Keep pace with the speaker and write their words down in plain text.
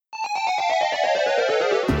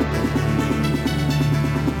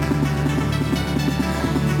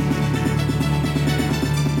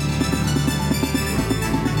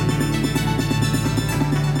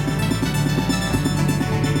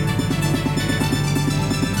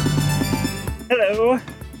Hello.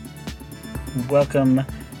 Welcome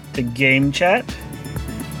to Game Chat.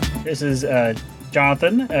 This is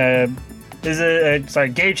Jonathan. Game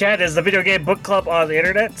Chat is the video game book club on the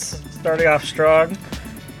internet, starting off strong.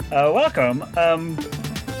 Welcome.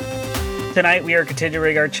 Tonight we are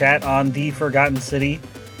continuing our chat on The Forgotten City.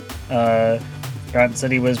 Forgotten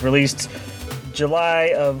City was released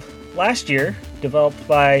July of last year, developed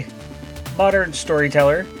by Modern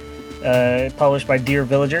Storyteller, published by Dear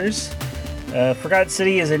Villagers. Forgotten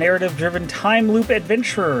City is a narrative-driven time loop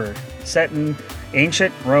adventure set in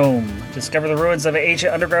ancient Rome. Discover the ruins of an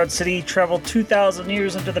ancient underground city, travel 2,000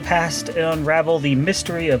 years into the past, and unravel the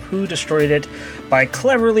mystery of who destroyed it by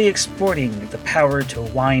cleverly exploiting the power to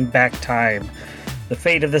wind back time. The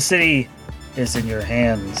fate of the city is in your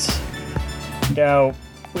hands. Now,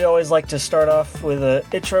 we always like to start off with an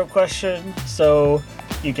intro question, so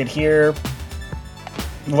you can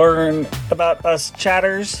learn about us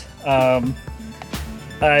chatters.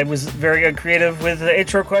 I was very uncreative with the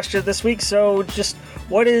intro question this week, so just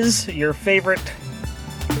what is your favorite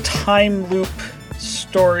time loop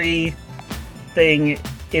story thing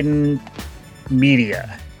in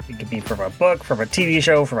media? It could be from a book, from a TV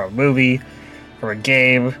show, from a movie, from a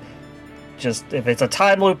game. Just if it's a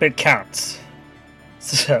time loop, it counts.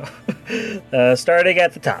 So, starting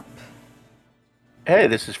at the top. Hey,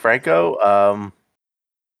 this is Franco.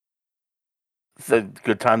 It's a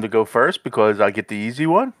good time to go first because I get the easy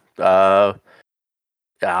one.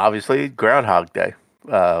 Obviously, Groundhog Day.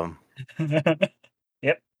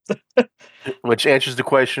 Yep. Which answers the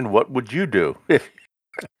question, what would you do if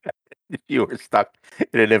you were stuck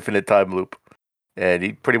in an infinite time loop? And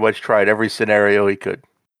he pretty much tried every scenario he could.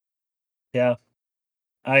 Yeah.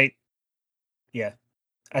 I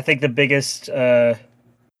think the biggest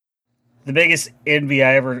envy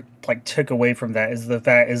I ever took away from that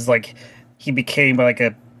is he became like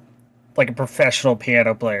a professional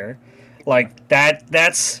piano player.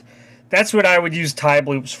 That's what I would use time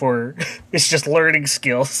loops for. It's just learning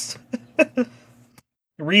skills.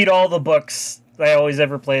 Read all the books I always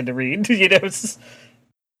ever planned to read.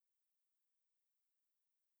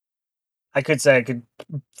 I could say I could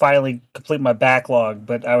finally complete my backlog,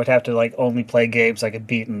 but I would have to only play games I could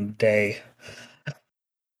beat in a day.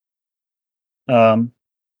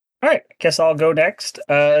 All right, guess I'll go next.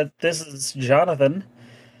 This is Jonathan.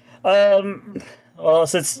 Well,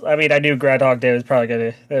 since I knew Groundhog Day was probably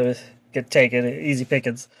gonna get taken, easy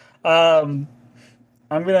pickings. I'm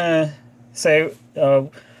gonna say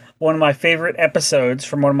one of my favorite episodes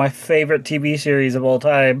from one of my favorite TV series of all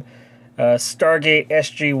time, Stargate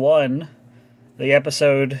SG-1, the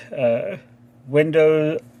episode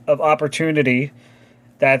Window of Opportunity.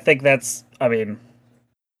 I think that's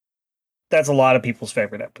a lot of people's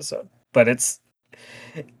favorite episode, but it's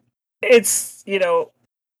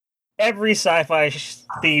every sci-fi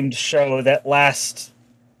themed show that lasts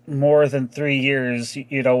more than 3 years,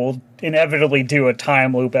 will inevitably do a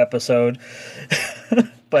time loop episode.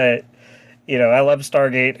 But I love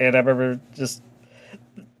Stargate, and I remember just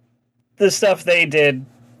the stuff they did.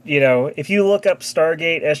 If you look up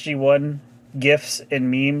Stargate SG-1 GIFs and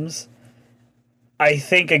memes, I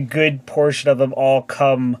think a good portion of them all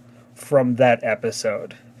come from that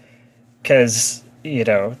episode, because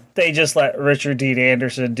they just let Richard Dean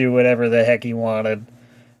Anderson do whatever the heck he wanted,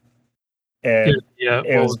 and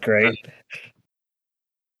it was great.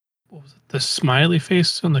 What was it? The smiley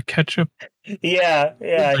face on the ketchup. Yeah.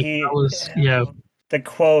 The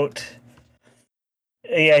quote.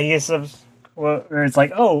 Yeah, he has some where it's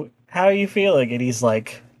like, "Oh, how are you feeling?" And he's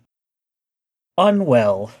like,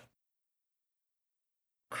 "Unwell,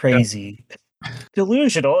 crazy,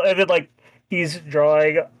 delusional," and then he's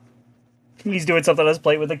drawing. He's doing something on his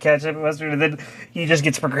plate with the ketchup and mustard, and then he just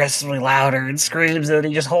gets progressively louder and screams, and then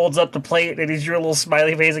he just holds up the plate, and he's drew a little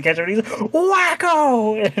smiley face of ketchup, and he's like,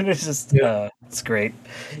 wacko! And it's just, it's great.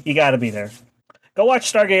 You gotta be there. Go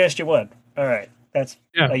watch Stargate SG-1. Alright, I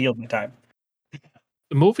yield my time.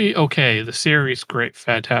 The movie, okay. The series, great.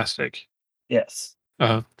 Fantastic. Yes.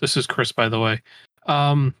 This is Chris, by the way.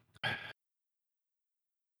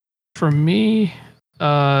 For me,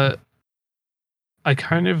 I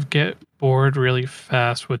kind of get bored really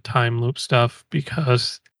fast with time loop stuff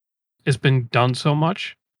because it's been done so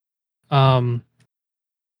much. I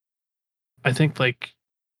think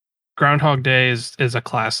Groundhog Day is a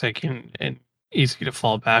classic and easy to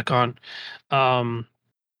fall back on.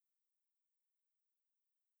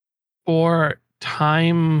 For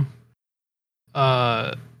time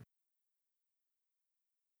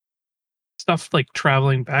stuff like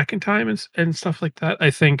traveling back in time and stuff like that,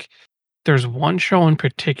 I think there's one show in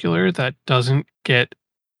particular that doesn't get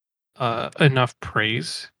enough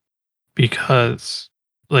praise, because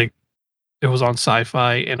like it was on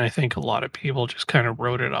Sci-Fi, and I think a lot of people just kind of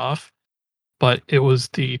wrote it off. But it was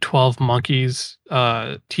the 12 Monkeys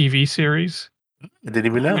TV series. I didn't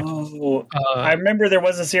even know. Oh, I Uh, remember there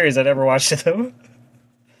was a series. I never watched it though.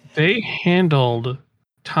 they handled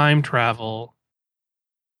time travel.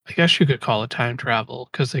 I guess you could call it time travel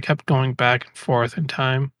because they kept going back and forth in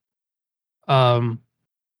time. Um,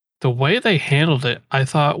 the way they handled it, I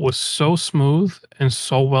thought was so smooth and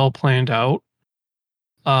so well planned out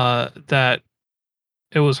that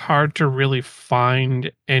it was hard to really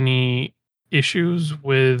find any issues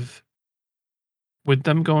with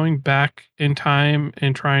them going back in time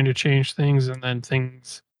and trying to change things, and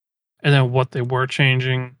then what they were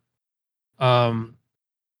changing um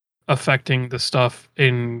affecting the stuff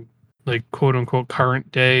in like quote unquote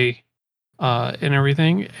current day and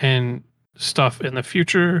everything, and stuff in the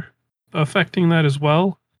future affecting that as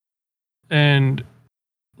well. And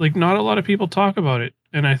like not a lot of people talk about it,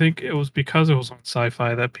 and I think it was because it was on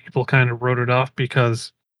Sci-Fi that people kind of wrote it off,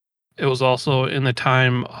 because it was also in the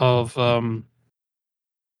time of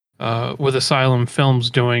with Asylum Films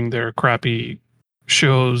doing their crappy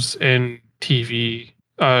shows and TV.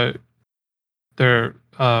 They're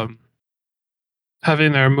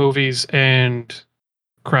having their movies and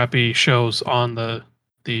crappy shows on the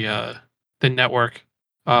network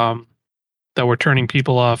that were turning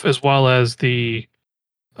people off, as well as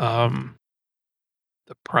um,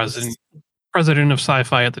 the president of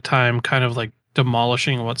Sci-Fi at the time, kind of like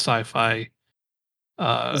demolishing what Sci-Fi.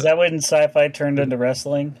 Is that when Sci-Fi turned into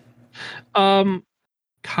wrestling? Um,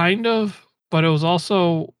 kind of, but it was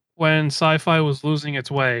also when Sci-Fi was losing its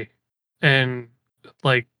way and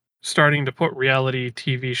like starting to put reality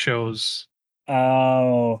TV shows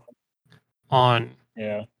Oh, on.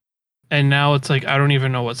 yeah. And now it's like I don't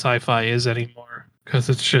even know what Sci-Fi is anymore, because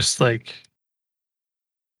it's just like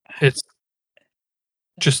it's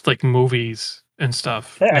just like movies and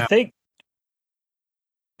stuff. I Now. think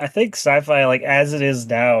Sci-Fi, like as it is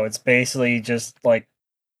now, it's basically just like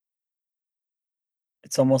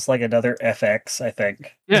it's almost like another FX. I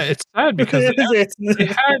think. Yeah, it's sad because they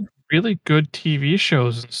It's- had really good TV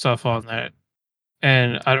shows and stuff on that,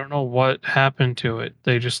 and I don't know what happened to it.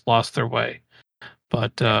 They just lost their way.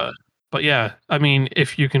 But yeah, I mean,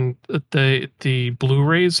 if you can, the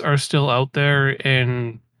Blu-rays are still out there,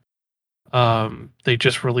 and they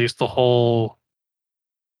just released the whole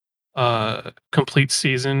complete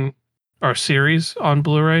season or series on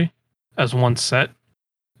Blu-ray as one set.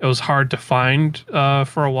 It was hard to find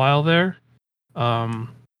for a while there.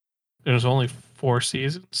 It was only 4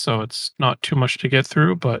 seasons, so it's not too much to get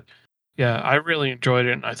through. But yeah, I really enjoyed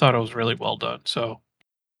it, and I thought it was really well done. So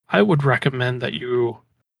I would recommend that you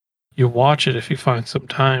watch it if you find some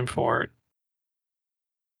time for it.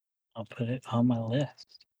 I'll put it on my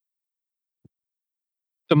list.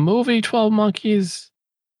 The movie 12 Monkeys,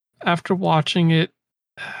 after watching it,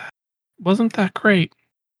 wasn't that great.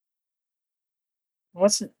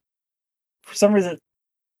 Wasn't for some reason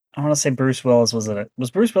I want to say Bruce Willis was in it. Was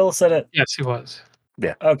Bruce Willis in it? Yes, he was.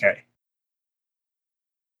 Okay.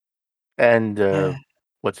 And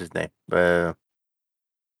what's his name?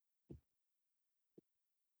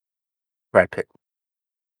 Brad Pitt.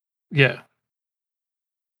 Yeah.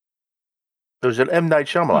 It was an M. Night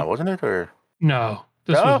Shyamalan, wasn't it? Or No,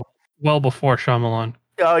 this No? was well before Shyamalan.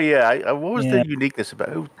 oh yeah, what was Yeah. the uniqueness about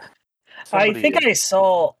it? I think I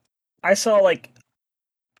saw like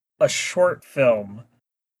a short film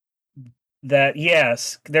that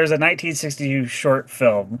yes, there's a 1962 short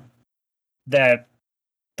film that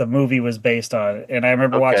the movie was based on, and I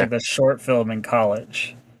remember Okay. watching the short film in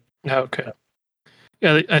college. Okay.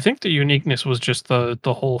 Yeah, I think the uniqueness was just the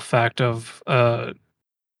whole fact of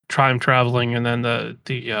time traveling, and then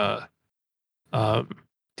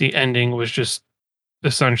the ending was just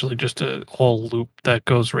essentially just a whole loop that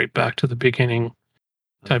goes right back to the beginning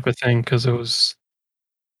type of thing, because it was,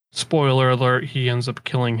 spoiler alert, he ends up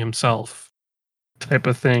killing himself type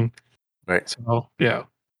of thing. Right. So yeah.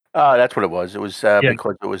 That's what it was. It was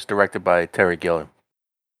because it was directed by Terry Gilliam.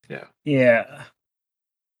 Yeah.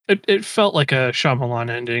 It felt like a Shyamalan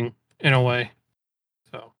ending in a way.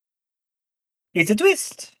 So It's a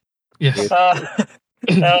twist. yes.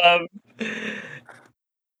 Um,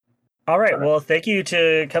 all right. Well, thank you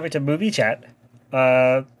to coming to Movie Chat,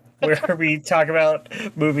 where we talk about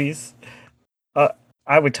movies.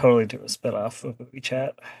 I would totally do a spinoff of Movie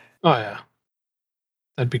Chat. Oh yeah.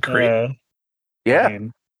 That'd be great. Yeah, I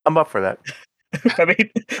mean, I'm up for that. I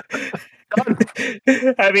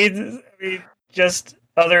mean, just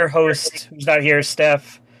other host who's not here,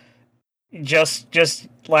 Steph. Just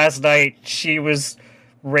last night, she was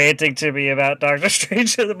ranting to me about Doctor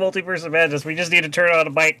Strange and the Multiverse of Madness. We just need to turn on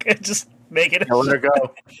a mic and just make it. Yeah, let her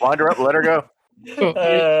go. Wander up. Let her go. So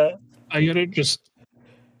Uh, I gotta just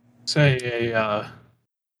say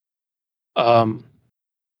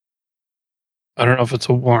I don't know if it's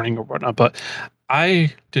a warning or whatnot, but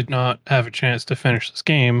I did not have a chance to finish this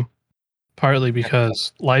game, partly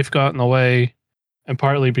because life got in the way, and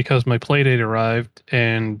partly because my playdate arrived,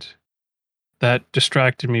 and that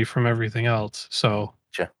distracted me from everything else. So,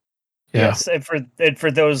 Sure. yeah, Yes, and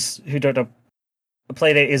for those who don't know, a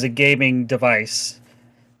Playdate is a gaming device.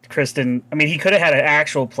 Kristen, I mean, he could have had an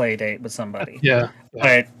actual Playdate with somebody, yeah.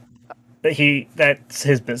 but that's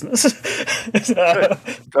his business. Good.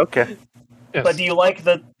 Okay. Yes. But do you like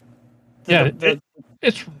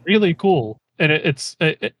It's really cool, and it's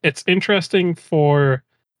interesting for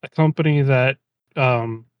a company that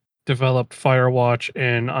developed Firewatch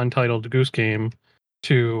and Untitled Goose Game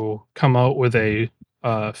to come out with a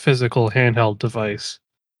physical handheld device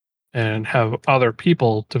and have other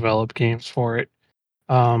people develop games for it.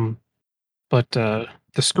 But the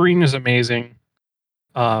screen is amazing.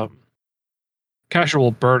 Um,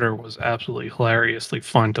 Casual Birder was absolutely hilariously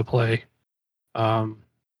fun to play.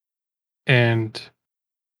 And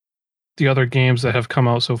the other games that have come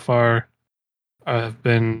out so far have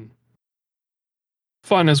been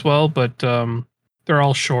fun as well, but they're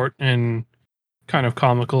all short and kind of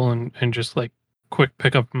comical and just like quick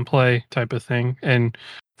pick up and play type of thing. And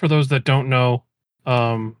for those that don't know,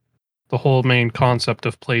 the whole main concept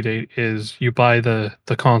of Playdate is you buy the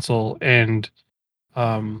console, and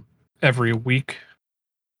every week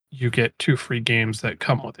you get 2 free games that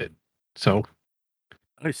come with it. So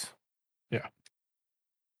Nice. Yeah.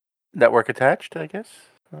 Network attached, I guess.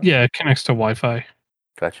 yeah, it connects to Wi-Fi.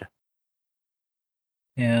 Gotcha.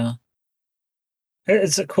 Yeah,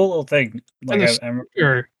 it's a cool little thing. Like And the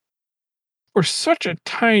speaker, for such a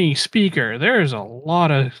tiny speaker, there's a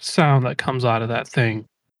lot of sound that comes out of that thing.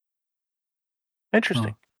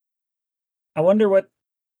 Interesting. I wonder what.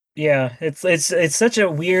 Yeah, it's such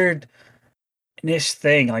a weird niche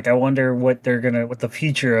thing. Like, I wonder what the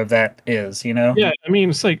future of that is. You know? Yeah, I mean,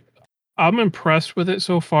 it's like I'm impressed with it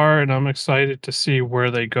so far, and I'm excited to see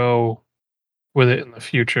where they go with it in the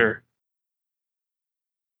future.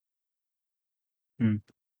 Hmm.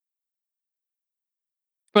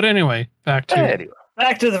 But anyway, back to Anyway,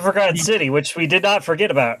 Back to the Forgotten City, which we did not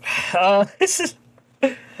forget about. This is,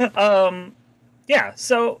 yeah.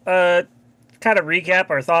 So, kind of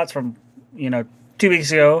recap our thoughts from 2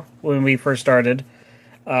 weeks ago when we first started.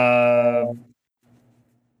 We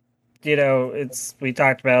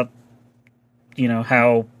talked about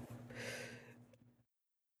how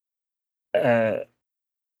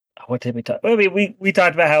what did we talk? I mean, we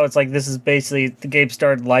talked about how it's like this is basically the game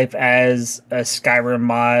started life as a Skyrim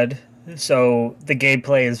mod, so the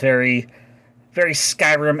gameplay is very very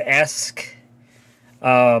Skyrim esque,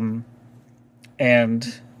 and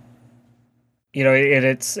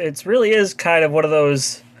it's really is kind of one of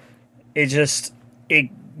those. It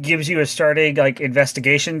gives you a starting like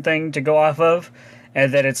investigation thing to go off of,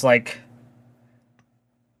 and then it's like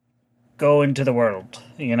go into the world,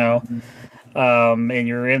 and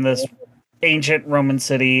you're in this ancient Roman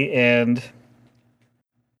city, and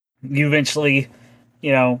you eventually,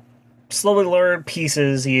 slowly learn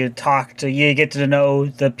pieces. You get to know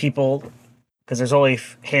the people because there's only a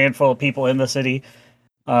handful of people in the city,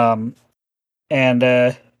 and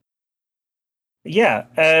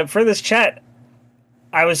for this chat,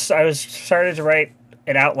 I was started to write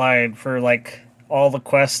an outline for like all the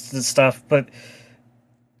quests and stuff, but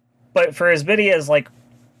for as many as like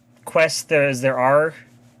quests there are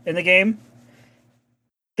in the game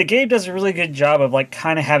does a really good job of like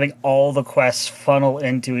kind of having all the quests funnel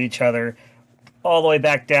into each other all the way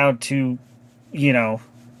back down to the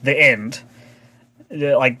end.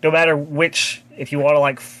 Like, no matter which, if you want to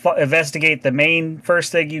like investigate the main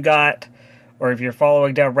first thing you got, or if you're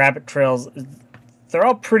following down rabbit trails, they're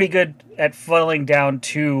all pretty good at funneling down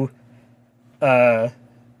to a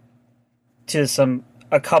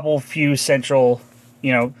couple few central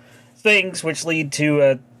things, which lead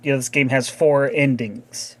to this game has 4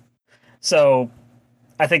 endings. So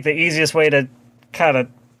I think the easiest way to kind of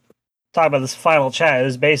talk about this final chat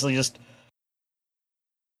is basically just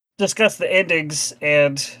discuss the endings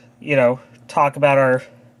and talk about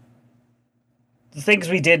the things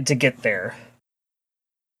we did to get there.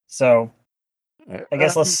 So I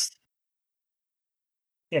guess let's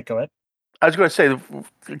go ahead. I was going to say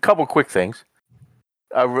a couple quick things.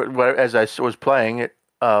 As I was playing it,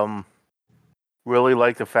 really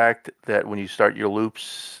like the fact that when you start your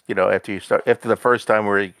loops, after the first time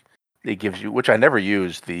where it gives you, which I never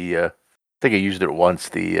used, the think I used it once.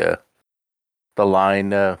 The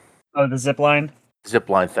line Oh, the zip line. zip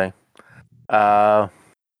line thing. That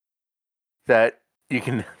you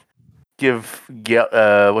can give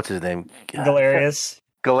what's his name? Galerius.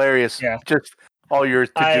 Galerius. Yeah. Just all your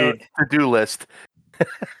to do list.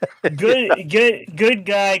 Good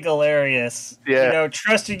guy Galerius. Yeah. You know,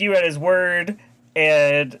 trusted you at his word,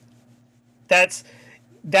 and that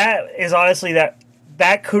is honestly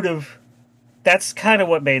that could have. That's kind of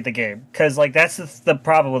what made the game, because like that's the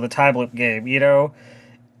problem with a time loop game, you know,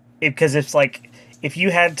 because it's like if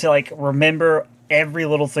you had to like remember every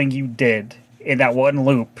little thing you did in that one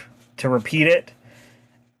loop to repeat it,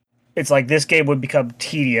 it's like this game would become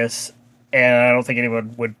tedious, and I don't think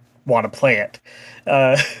anyone would want to play it.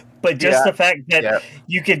 But just the fact that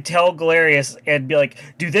you could tell Galerius and be like,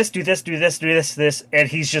 do this, do this, do this, do this, this, and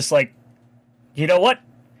he's just like, you know what?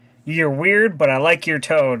 You're weird, but I like your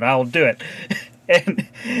tone. I'll do it. and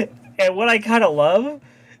what I kind of love,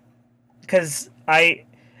 because I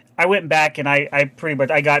went back and I pretty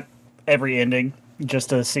much I got every ending just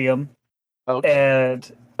to see them. Okay.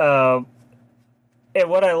 And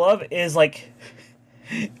what I love is like,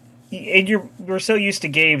 and we're so used to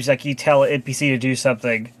games like you tell an NPC to do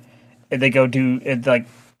something, and they go do it, like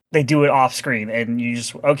they do it off screen, and you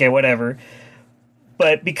just okay whatever.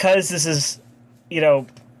 But because this is, you know,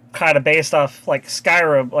 kind of based off like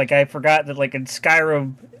Skyrim, like I forgot that like in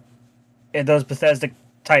Skyrim, in those Bethesda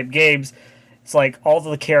type games, it's like all of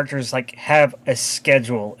the characters like have a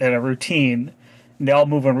schedule and a routine, and they all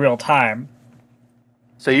move in real time.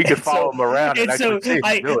 So you could follow them around. And so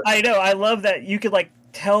I know I love that you could like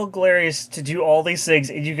tell Galerius to do all these things,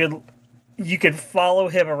 and you could follow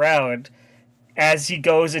him around as he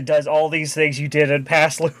goes and does all these things you did in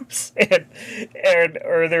past loops,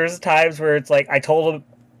 or there's times where it's like I told him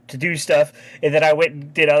to do stuff, and then I went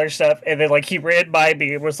and did other stuff, and then like he ran by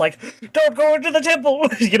me and was like, "Don't go into the temple,"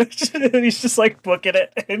 you know. He's just like booking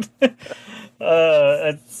it, and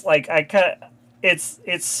it's like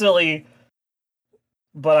it's silly,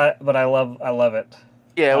 but I love it.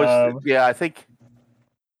 Yeah, it was. I think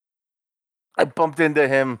I bumped into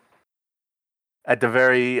him at the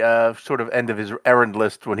very sort of end of his errand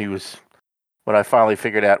list when I finally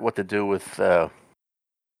figured out what to do with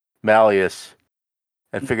Malleus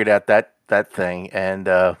and figured out that thing, and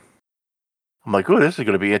I'm like, "Oh, this is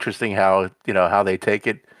going to be interesting how they take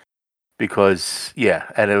it," because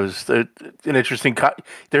and it was an interesting.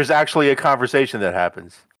 There's actually a conversation that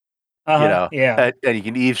happens, and you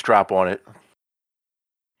can eavesdrop on it.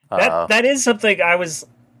 That is something I was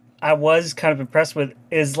kind of impressed with,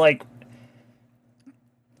 is like,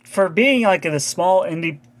 for being like in a small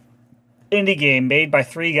indie game made by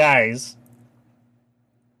 3 guys,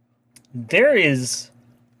 there is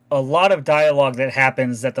a lot of dialogue that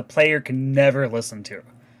happens that the player can never listen to.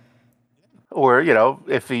 Or,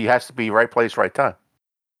 if he has to be right place, right time.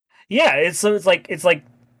 Yeah, it's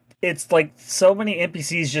like so many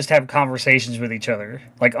NPCs just have conversations with each other,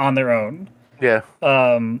 like on their own. Yeah.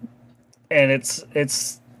 And it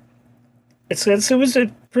was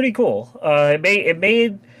pretty cool. It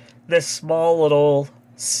made this small little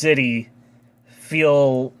city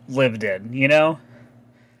feel lived in, you know?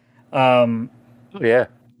 Yeah.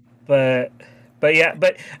 But I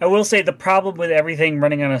will say the problem with everything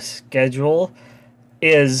running on a schedule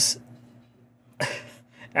is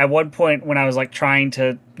at one point when I was like trying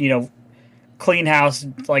to, clean house,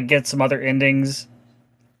 like get some other endings,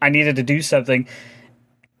 I needed to do something,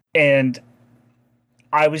 and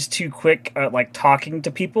I was too quick at like talking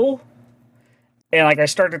to people, and like I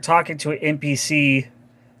started talking to an NPC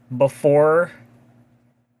before,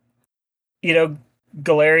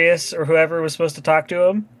 Galerius or whoever was supposed to talk to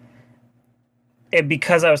him. And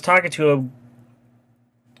because I was talking to him,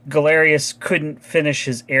 Galerius couldn't finish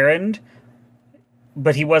his errand,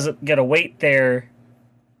 but he wasn't going to wait there,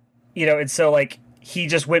 and so like he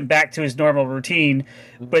just went back to his normal routine,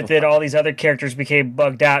 but then all these other characters became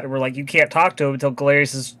bugged out and were like, you can't talk to him until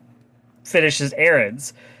Galerius has finished his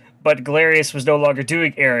errands. But Galerius was no longer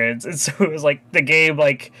doing errands, and so it was like the game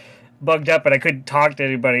like bugged up and I couldn't talk to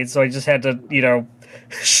anybody, so I just had to,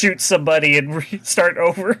 shoot somebody and start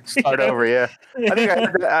over. Over, yeah. I think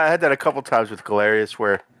I had that a couple times with Galerius,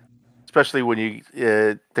 where, especially when you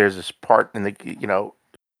there's this part in the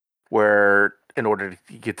where in order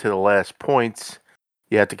to get to the last points,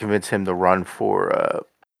 you have to convince him to run for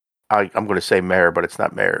I'm going to say mayor, but it's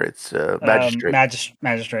not mayor, it's magistrate.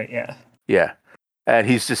 Magistrate, yeah. Yeah, and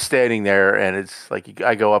he's just standing there, and it's like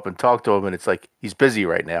I go up and talk to him, and it's like he's busy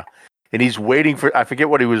right now, and he's waiting for, I forget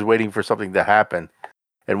what he was waiting for, something to happen.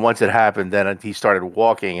 And once it happened, then he started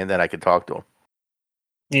walking, and then I could talk to him.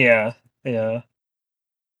 Yeah.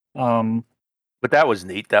 But that was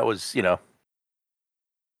neat. That was,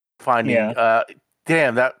 finding. Yeah.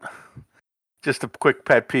 Damn that. Just a quick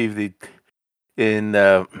pet peeve. In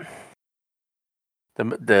the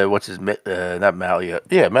what's his not Malia.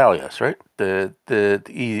 Yeah, Malleus, right? The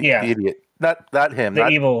Yeah. idiot. Not him. The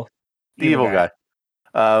Not evil the evil guy.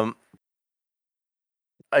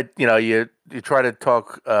 You try to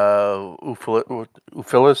talk Uphilus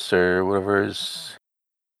or whatever is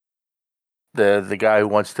the guy who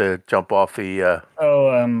wants to jump off the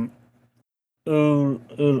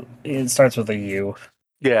it starts with a U.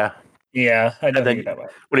 yeah. Yeah, I know And who you're then talking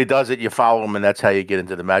about. when he does it, you follow him, and that's how you get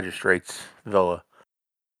into the magistrate's villa.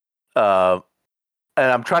 And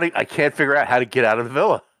I can't figure out how to get out of the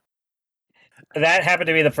villa. That happened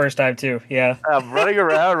to me the first time too. Yeah. I'm running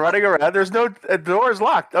around. There's the door is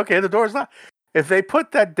locked. Okay, the door is locked. If they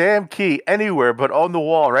put that damn key anywhere but on the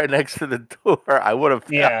wall right next to the door, I would have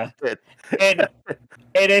found it. And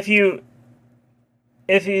if you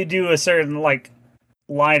do a certain like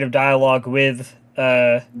line of dialogue with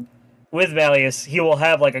Malleus, he will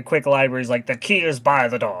have like a quick line where he's like, "The key is by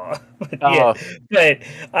the door." But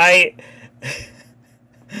I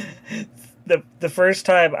the first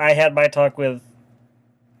time I had my talk with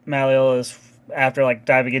Malleus after like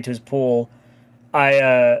diving into his pool,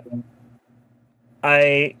 I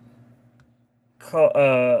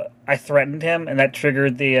threatened him, and that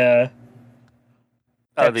triggered the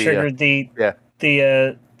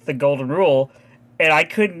golden rule, and I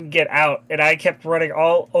couldn't get out, and I kept running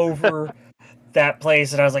all over that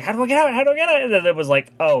place, and I was like, "How do I get out? How do I get out?" And then it was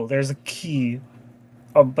like, "Oh, there's a key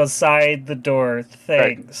beside the door.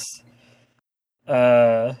 Thanks."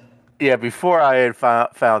 Right. Before I had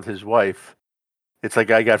found his wife, it's like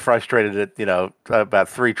I got frustrated at about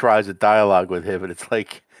 3 tries of dialogue with him, and it's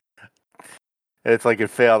like it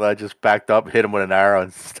failed. I just backed up, hit him with an arrow,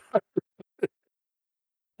 and started.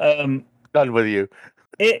 Done with you.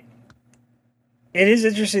 It is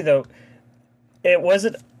interesting though. It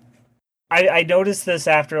wasn't. I noticed this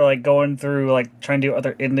after like going through like trying to do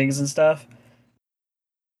other endings and stuff.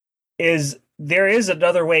 There is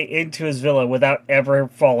another way into his villa without ever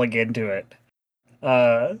falling into it.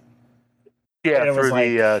 Through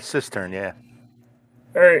the cistern, yeah.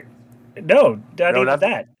 Or not even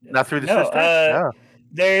that. Not through the cistern.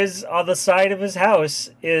 There's on the side of his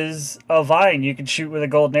house is a vine you can shoot with a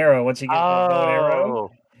golden arrow once you get the golden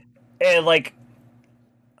arrow. And like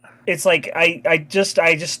it's like I just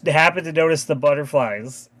happened to notice the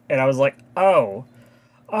butterflies, and I was like, oh,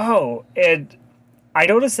 and I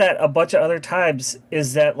noticed that a bunch of other times.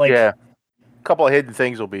 Is that like a couple of hidden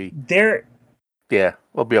things will be there? Yeah,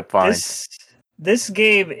 we'll be up fine. This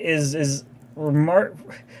game is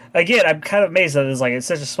remarkable. Again, I'm kind of amazed that it's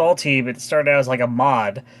such a small team. It started out as like a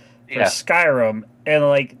mod for Skyrim, and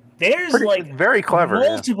like there's very clever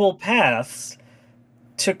multiple paths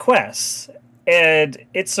to quests, and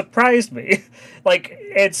it surprised me.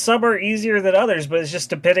 And some are easier than others, but it's just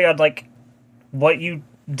depending on like what you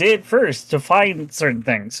did first to find certain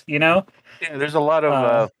things. Yeah, there's a lot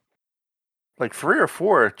of like 3 or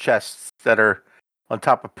 4 chests that are on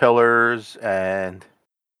top of pillars and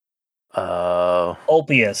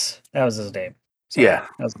Ulpius, that was his name. Sorry,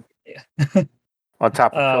 on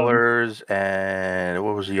top of pillars, and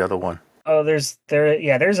what was the other one? Oh, there's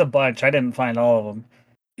a bunch. I didn't find all of them.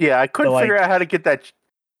 Yeah, I couldn't figure out how to get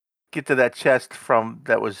to that chest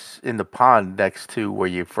that was in the pond next to where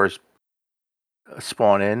you first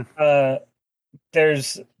spawn in.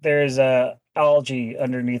 There's algae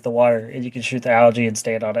underneath the water, and you can shoot the algae and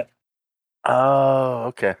stand on it. Oh,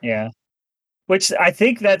 okay. Yeah. Which I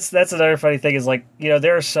think that's another funny thing is like,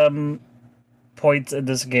 there are some points in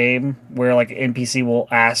this game where like an NPC will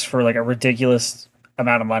ask for like a ridiculous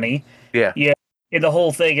amount of money. Yeah. Yeah. And the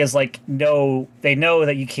whole thing is like, no, they know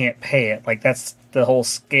that you can't pay it. Like that's the whole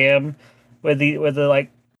scam with the like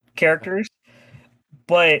characters.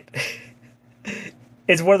 But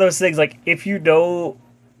it's one of those things like if you know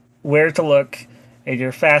where to look and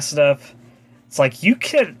you're fast enough, it's like you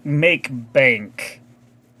can make bank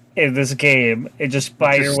in this game and just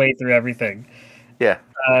buy your way through everything. Yeah.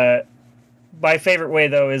 My favorite way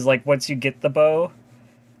though is like once you get the bow,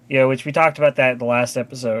 which we talked about that in the last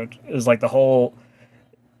episode. It was like the whole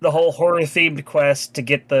horror themed quest to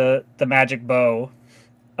get the magic bow.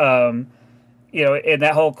 And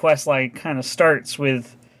that whole quest line kind of starts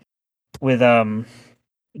with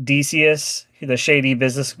Decius, the shady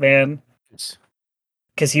businessman,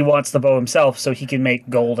 because he wants the bow himself so he can make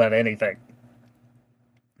gold out of anything.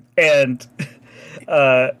 And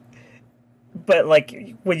but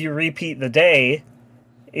like when you repeat the day,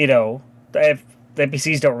 if the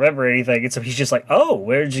NPCs don't remember anything, and so he's just like, "Oh,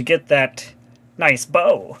 where did you get that nice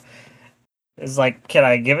bow?" It's like, can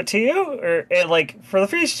I give it to you? And like for the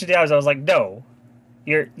first 2 hours, I was like, no,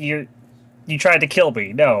 you tried to kill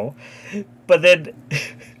me, no. But then,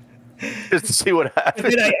 Just to see what and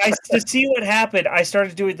then happens. I to see what happened, I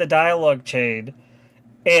started doing the dialogue chain,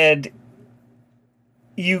 and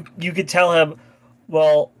you could tell him,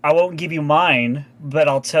 well, I won't give you mine, but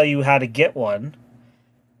I'll tell you how to get one,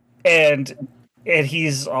 and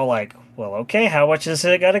he's all like, well, okay, how much is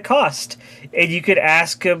it gonna cost? And you could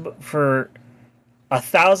ask him for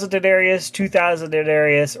 1,000 denarius, 2,000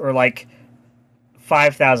 denarius, or like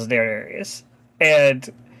 5,000 denarius. And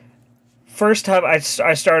first time I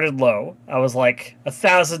started low, I was like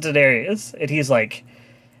 1,000 denarius, and he's like,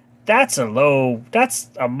 that's a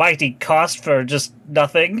mighty cost for just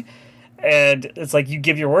nothing. And it's like, you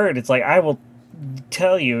give your word. It's like, I will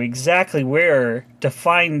tell you exactly where to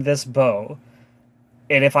find this bow.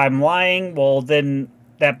 And if I'm lying, well, then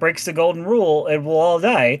that breaks the golden rule and we'll all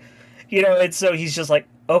die. And so he's just like,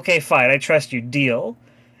 okay, fine, I trust you, deal.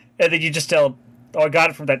 And then you just tell him, oh, I got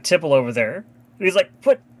it from that tipple over there. And he's like,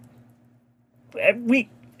 what?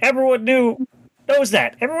 Everyone knows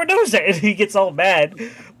that. Everyone knows that. And he gets all mad.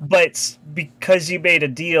 But because you made a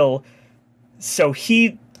deal, so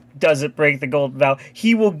he doesn't break the golden vow,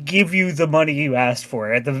 he will give you the money you asked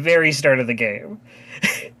for at the very start of the game.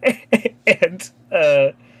 and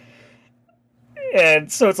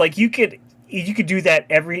and so it's like you could do that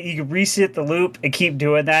you could reset the loop and keep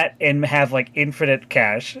doing that and have like infinite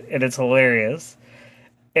cash, and it's hilarious.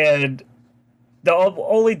 And the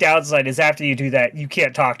only downside is after you do that, you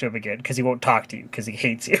can't talk to him again because he won't talk to you because he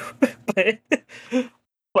hates you. but,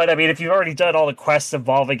 but I mean, if you've already done all the quests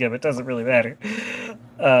involving him, it doesn't really matter.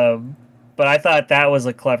 But I thought that was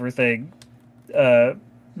a clever thing,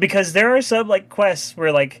 because there are some like quests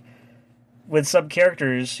where like with some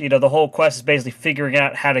characters, the whole quest is basically figuring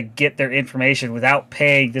out how to get their information without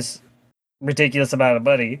paying this ridiculous amount of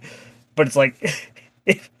money. But it's like,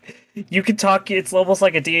 if you can talk, it's almost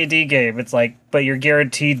like a D&D game. It's like, but you're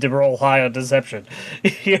guaranteed to roll high on deception.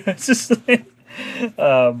 It's just,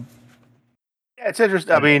 Yeah, it's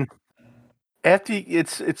interesting. I mean, after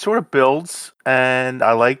it sort of builds, and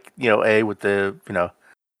I like with the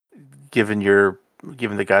giving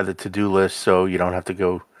the guy the to-do list, so you don't have to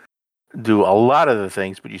go do a lot of the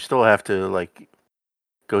things, but you still have to like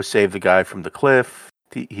go save the guy from the cliff.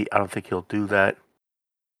 I don't think he'll do that.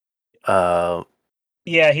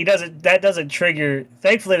 Yeah, he doesn't. That doesn't trigger.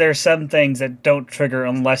 Thankfully, there's some things that don't trigger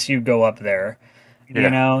unless you go up there.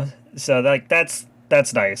 Yeah. So like that's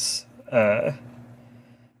nice. And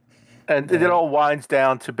it all winds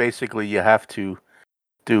down to basically you have to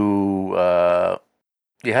do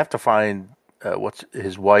you have to find what's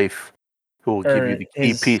his wife who will give you the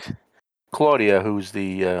key piece. Claudia, who's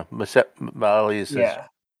the Malleus's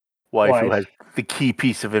wife, who has the key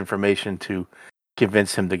piece of information to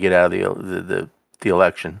convince him to get out of the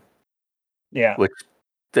election. Yeah, which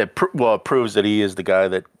proves that he is the guy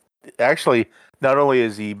that actually not only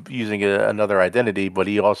is he using another identity, but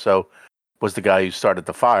he also was the guy who started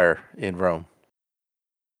the fire in Rome.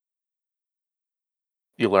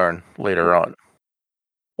 You learn later on.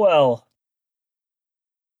 Well,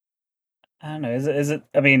 I don't know. Is it?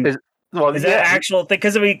 I mean, is that actual thing?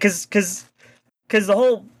 Because I mean, because the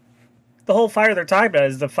whole fire they're talking about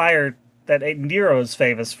is the fire that Nero is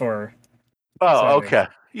famous for. Oh, okay,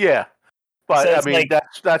 yeah. But so I mean, like,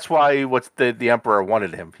 that's why the emperor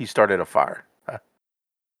wanted him. He started a fire.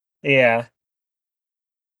 Yeah.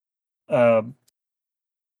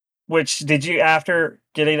 Which did you, after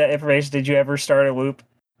getting that information, did you ever start a loop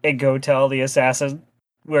and go tell the assassin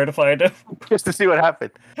where to find him? Just to see what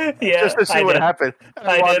happened. Yeah, just to see what happened.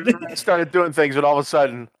 I did. Started doing things, and all of a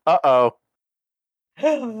sudden, I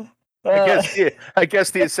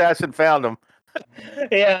guess the assassin found him.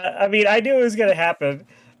 Yeah, I mean, I knew it was gonna happen,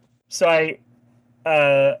 so I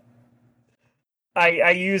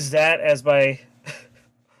used that as my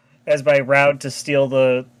route to steal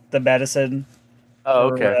the medicine.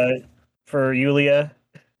 Oh, okay. For Yulia,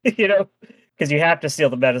 because you have to steal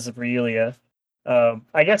the medicine for Yulia.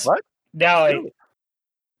 I guess what? Now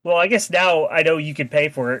I guess now I know you can pay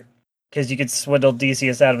for it because you could swindle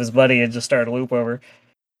Decius out of his money and just start a loop over.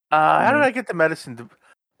 How did I get the medicine?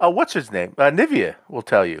 What's his name? Nivea will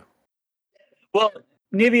tell you. Well,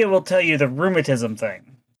 Nivea will tell you the rheumatism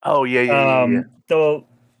thing. Oh yeah. Though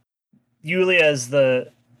Yulia is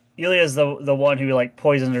the one who like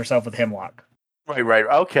poisoned herself with hemlock. Right.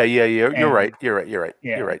 Okay, yeah. You're right. Yeah.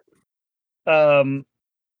 You're right.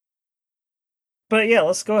 But yeah,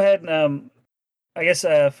 let's go ahead and I guess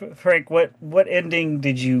Frank, what ending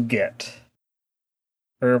did you get?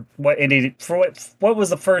 Or what ending what was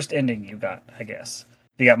the first ending you got, I guess?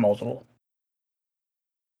 You got multiple.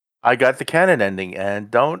 I got the canon ending,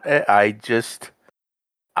 and I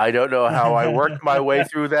don't know how I worked my way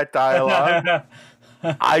through that dialogue.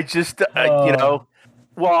 I just,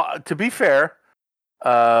 well, to be fair,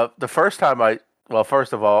 the first time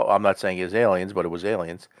first of all, I'm not saying it was aliens, but it was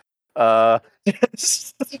aliens.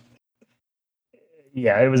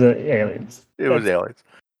 Yeah, it was aliens. It was aliens.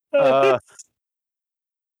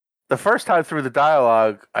 The first time through the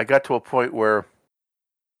dialogue, I got to a point where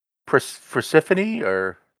Persephone,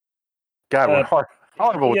 or God, we're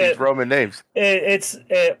horrible with these Roman names. Her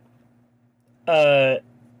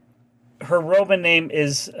Roman name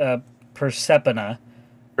is Persephone.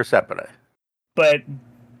 Persephone. But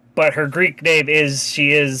her Greek name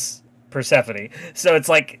is Persephone. So it's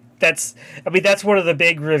like that's one of the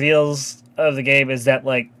big reveals of the game, is that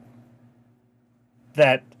like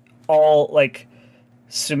that all like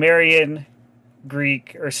Sumerian,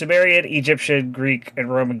 Greek, or Sumerian, Egyptian, Greek, and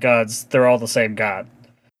Roman gods, they're all the same god,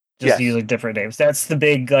 just using different names. That's the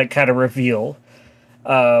big like kind of reveal.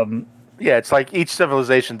 Yeah, it's like each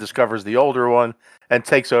civilization discovers the older one and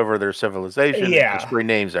takes over their civilization. Yeah, and just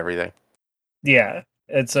renames everything. Yeah,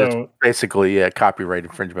 and so it's basically copyright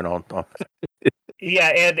infringement on. Yeah,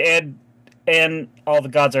 and all the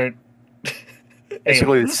gods are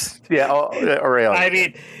basically or aliens. I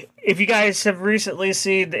mean, if you guys have recently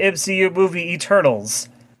seen the MCU movie Eternals,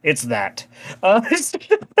 it's that. Yeah,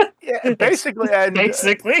 basically,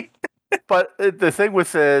 basically. But the thing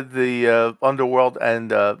with the underworld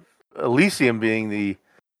and Elysium being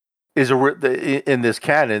in this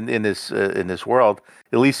canon, in this world,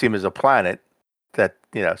 Elysium is a planet that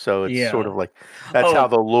so it's sort of like that's how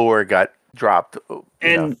the lore got dropped.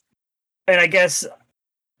 And I guess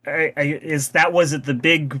that wasn't the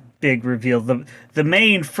big reveal. The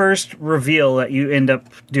main first reveal that you end up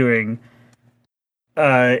doing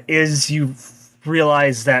is you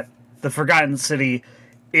realize that the Forgotten City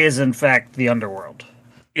is in fact the underworld.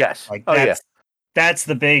 Yes. Like that's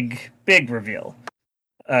the big reveal.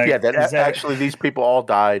 That actually these people all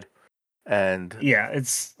died, and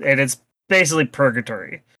it's basically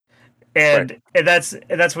purgatory, and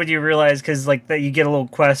that's when you realize, because like that you get a little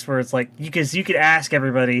quest where it's like you could ask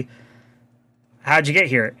everybody, how'd you get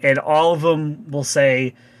here, and all of them will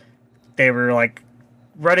say they were like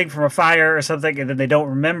running from a fire or something, and then they don't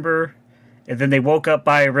remember, and then they woke up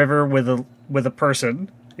by a river with a person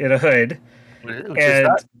in a hood. It's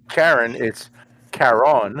not Karen, it's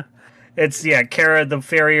Charon. It's Kara, the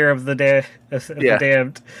farrier of the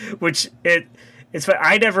damned, which it's fun.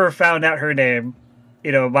 I never found out her name,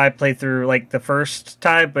 my playthrough like the first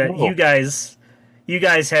time, but you guys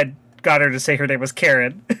had got her to say her name was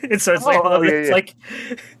Karen, and so it's and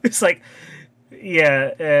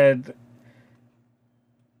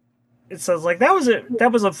it sounds like that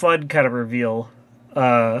was a fun kind of reveal.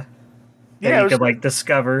 That you could like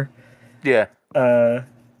discover. Yeah.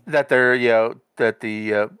 That there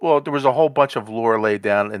was a whole bunch of lore laid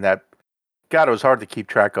down in that. God, it was hard to keep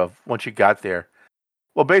track of once you got there.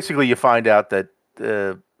 Well, basically, you find out that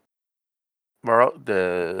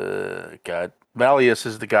Malleus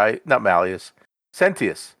is the guy. Not Malleus.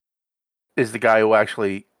 Sentius is the guy who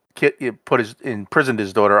actually imprisoned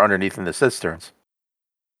his daughter underneath in the cisterns,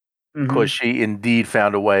 because she indeed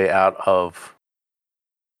found a way out of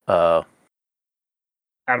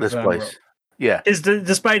this place. Yeah.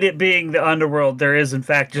 Despite it being the underworld, there is in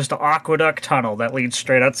fact just an aqueduct tunnel that leads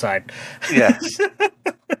straight outside. Yeah.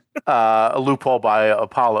 A loophole by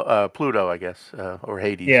Pluto, I guess, or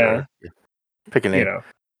Hades. Yeah. Pick a name.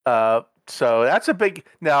 So that's a big.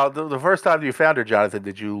 Now, the first time you found her, Jonathan,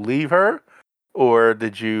 did you leave her, or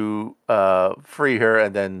did you free her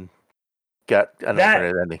and then get an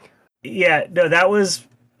alternate ending? Yeah, no, that was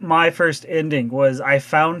my first ending. Was I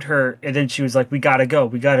found her, and then she was like, we gotta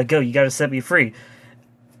go, you gotta set me free.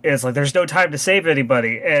 And it's like, there's no time to save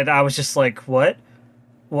anybody. And I was just like, what?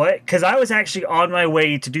 Because I was actually on my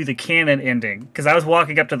way to do the canon ending, because I was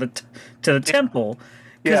walking up to the temple,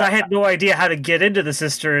 because I had no idea how to get into the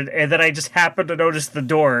cistern, and then I just happened to notice the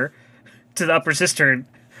door to the upper cistern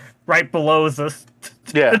right below the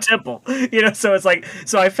temple. So it's like,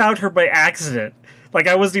 so I found her by accident. Like,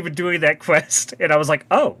 I wasn't even doing that quest, and I was like,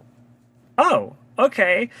 oh,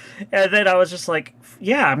 okay. And then I was just like,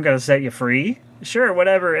 yeah, I'm gonna set you free. Sure,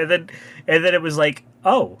 whatever. And then it was like,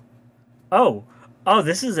 oh,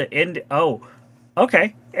 this is an end. Oh,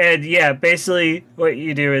 okay. And yeah, basically what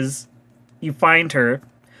you do is you find her.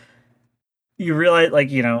 You realize,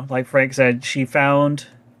 like Frank said, she found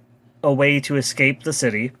a way to escape the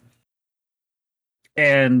city.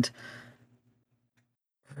 And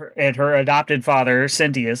her adopted father,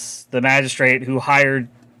 Sentius, the magistrate who hired,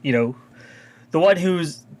 the one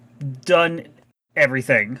who's done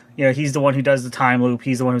everything. You know, he's the one who does the time loop.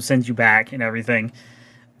 He's the one who sends you back and everything.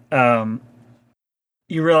 You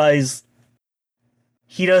realize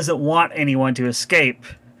he doesn't want anyone to escape,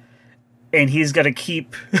 and he's going to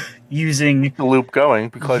keep using the loop going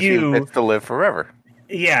because he gets to live forever.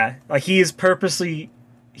 Yeah, like he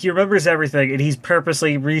remembers everything, and he's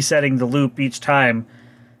purposely resetting the loop each time,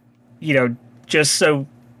 you know, just so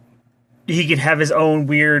he can have his own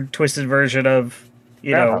weird, twisted version of,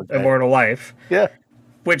 immortal life. Yeah.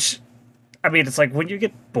 Which, I mean, it's like when you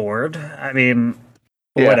get bored, I mean,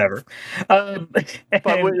 whatever. But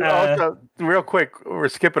also, real quick, we're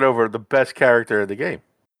skipping over the best character in the game.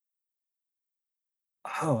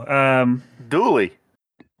 Dooley.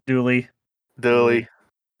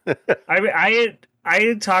 I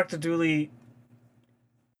had talked to Dooley,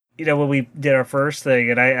 when we did our first thing,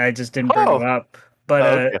 and I just didn't bring him up.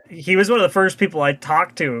 But he was one of the first people I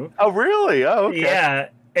talked to. Oh, really? Oh, okay. Yeah,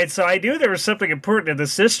 and so I knew there was something important in the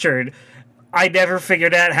cistern. I never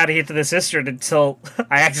figured out how to get to the cistern until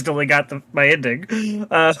I accidentally got my ending.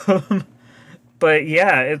 But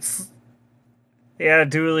yeah,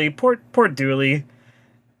 Dooley. Poor Dooley.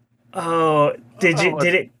 Oh, did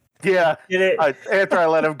it? Yeah. After I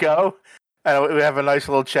let him go, and we have a nice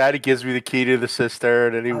little chat. He gives me the key to the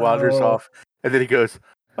cistern, and he wanders off. And then he goes,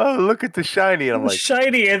 "Oh, look at the shiny!" And I'm like,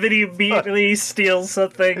 "Shiny!" And then he immediately steals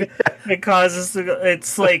something and causes.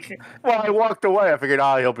 It's like, well, I walked away. I figured,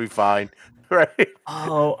 he'll be fine, right?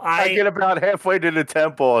 Oh, I get about halfway to the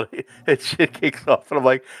temple, and shit kicks off, and I'm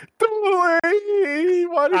like, "Dooley,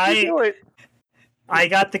 why did you do it?" I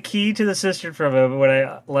got the key to the cistern from him when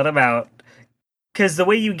I let him out. Because the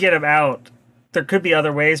way you get him out, there could be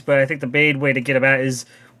other ways, but I think the main way to get him out is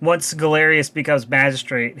once Galerius becomes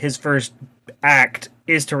magistrate, his first act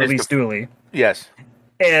is to release Dooley. Yes.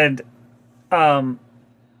 And when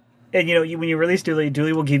you release Dooley,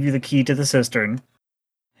 Dooley will give you the key to the cistern.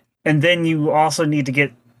 And then you also need to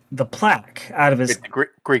get the plaque out of his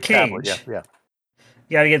Greek cage. tablet. Yeah.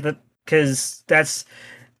 You gotta get because that's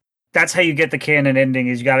how you get the canon ending,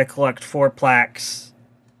 is you gotta collect 4 plaques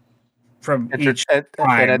from each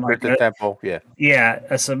prime. And enter the temple, yeah. Yeah,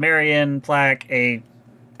 a Sumerian plaque, a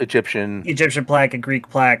Egyptian plaque, a Greek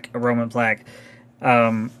plaque, a Roman plaque.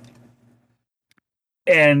 And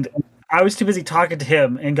I was too busy talking to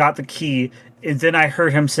him and got the key, and then I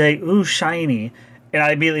heard him say, "Ooh, shiny." And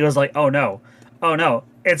I immediately was like, oh no.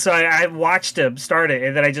 And so I watched him start it,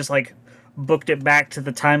 and then I just like booked it back to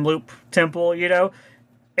the time loop temple, and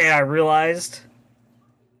I realized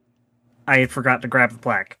I had forgot to grab the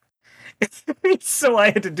plaque. So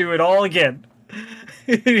I had to do it all again.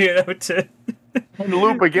 To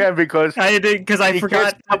loop again because I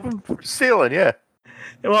forgot stealing, yeah.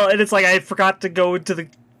 Well, and it's like I forgot to go into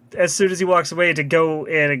as soon as he walks away to go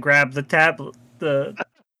in and grab the tablet,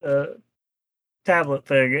 tablet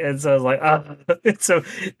thing, and so I was like, so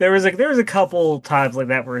there was a couple times like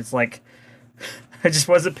that where it's like I just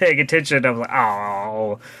wasn't paying attention. I was like,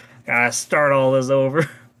 oh, gotta start all this over.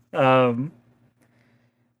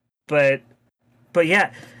 But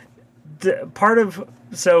yeah,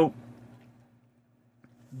 so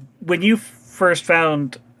when you first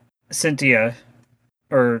found Cynthia,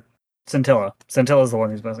 or Scintilla is the one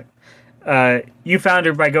who's missing. You found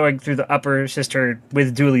her by going through the upper cistern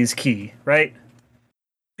with Dooley's key, right?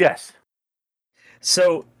 Yes.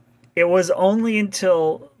 So it was only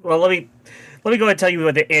until let me go ahead and tell you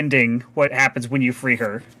what happens when you free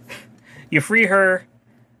her. You free her,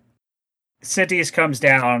 Cynthius comes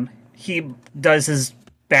down, he does his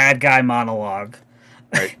bad guy monologue.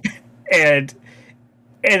 Right. and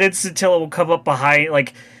then Scintilla will come up behind,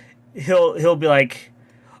 like he'll be like,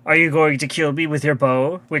 "Are you going to kill me with your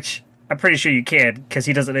bow?" Which I'm pretty sure you can, because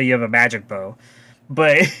he doesn't know you have a magic bow.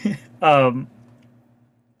 But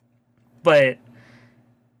but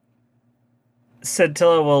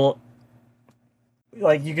Scintilla will,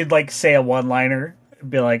 like, you could like say a one-liner and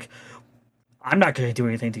be like, "I'm not going to do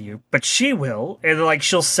anything to you, but she will," and then, like,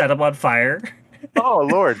 she'll set him on fire. Oh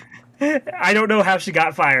Lord! I don't know how she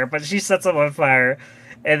got fire, but she sets him on fire.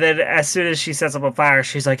 And then as soon as she sets him on fire,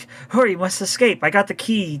 she's like, "Hurry, you must escape. I got the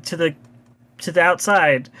key to the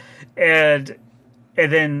outside." And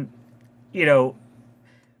then,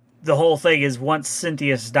 the whole thing is, once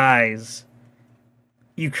Cynthius dies,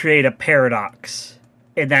 you create a paradox.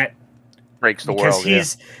 And that breaks the world.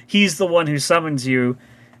 Because he's the one who summons you.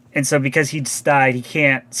 And so because he's died, he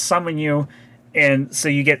can't summon you. And so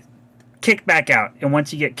you get kicked back out. And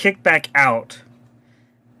once you get kicked back out,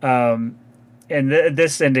 and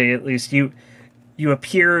this ending, at least, you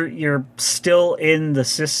appear, you're still in the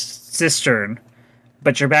cistern,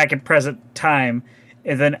 but you're back in present time,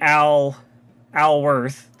 and then Al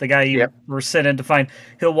Alworth, the guy you Yep. were sent in to find,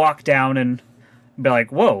 he'll walk down and be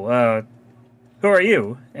like, "Whoa, who are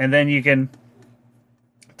you?" And then you can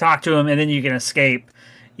talk to him, and then you can escape.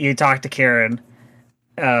 You talk to Karen,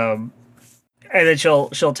 and then she'll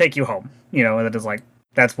take you home. You know, and it is like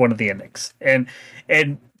that's one of the endings. And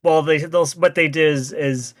well, those what they did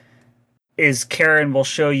is Karen will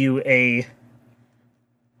show you a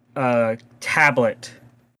tablet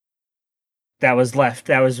that was left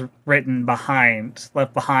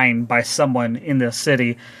left behind by someone in the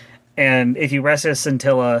city, and if you rescue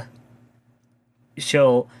Scintilla,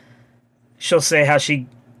 she'll say how she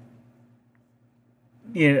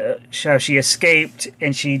how she escaped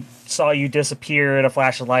and she saw you disappear in a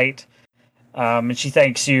flash of light, and she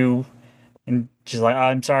thanks you, and she's like,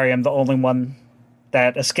 "I'm sorry, I'm the only one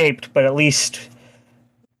that escaped, but at least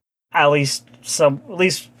some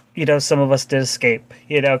some of us did escape,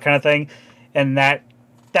 kind of thing." And that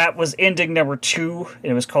was ending number 2,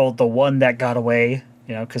 and it was called The One That Got Away,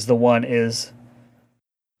 because the one is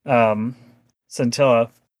Scintilla.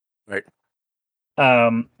 Right.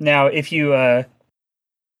 Now if you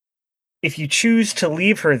choose to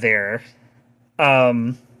leave her there,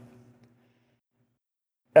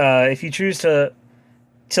 if you choose to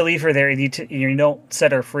leave her there and you don't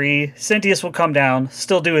set her free, Cynthius will come down,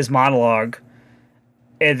 still do his monologue,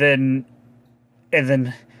 and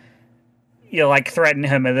then you'll like threaten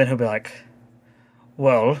him, and then he'll be like,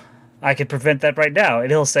 "Well, I could prevent that right now,"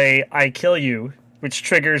 and he'll say, "I kill you," which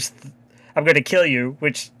triggers I'm going to kill you,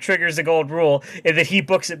 which triggers the gold rule, and then he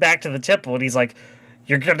books it back to the temple, and he's like,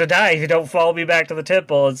 "You're going to die if you don't follow me back to the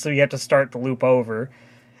temple," and so you have to start the loop over.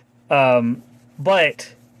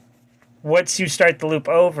 But once you start the loop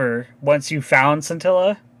over, once you found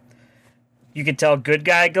Scintilla, you can tell good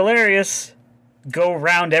guy Galerius, go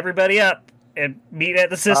round everybody up and meet at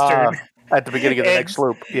the cistern. At the beginning of the next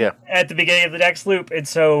loop, yeah. At the beginning of the next loop, and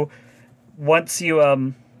so once you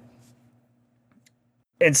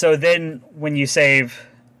and so then when you save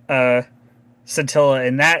Scintilla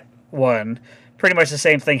in that one, pretty much the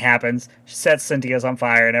same thing happens. She sets Cynthia's on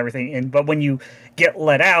fire and everything, but when you get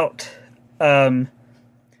let out,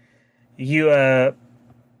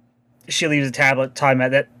 she leaves a tablet talking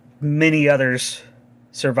about that many others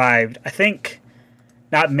survived. I think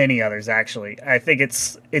not many others, actually. I think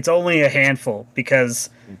it's only a handful,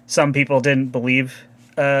 because some people didn't believe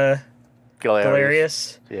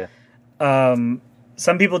Galerius. Yeah.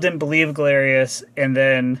 Some people didn't believe Galerius, and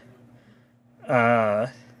then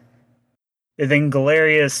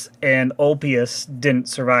Galerius and Ulpius didn't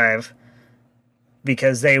survive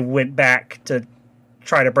because they went back to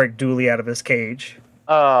try to break Dooley out of his cage.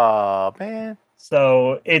 Oh, man.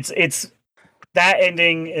 So it's that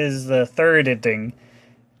ending is the third ending,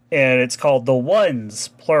 and it's called The Ones,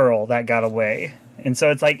 plural, That Got Away. And so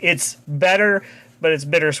it's like, it's better, but it's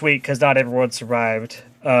bittersweet because not everyone survived.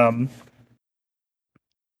 And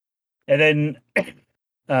then,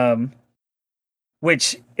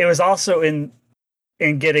 which it was also in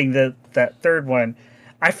getting that third one,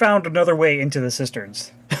 I found another way into the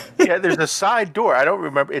cisterns. Yeah, there's a side door. I don't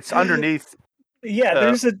remember. It's underneath. Yeah,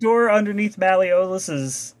 there's a door underneath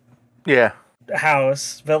Malleolus's villa.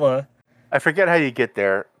 I forget how you get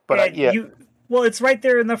there, but well, it's right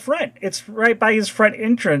there in the front. It's right by his front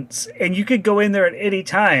entrance, and you could go in there at any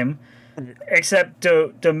time, except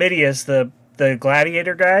Domitius, the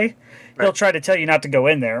gladiator guy. He'll try to tell you not to go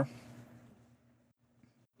in there.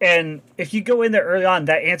 And if you go in there early on,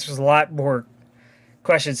 that answers a lot more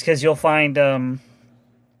questions, because you'll find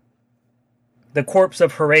the corpse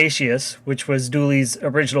of Horatius, which was Dooley's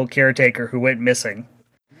original caretaker who went missing.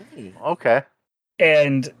 Okay.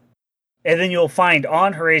 And then you'll find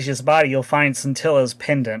on Horatius' body, you'll find Scintilla's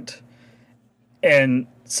pendant. And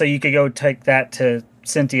so you could go take that to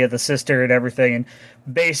Cynthia, the sister, and everything. And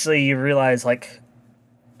basically you realize, like,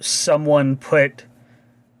 someone planted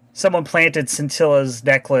Scintilla's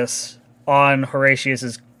necklace on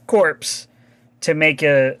Horatius' corpse to make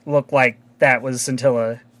it look like that was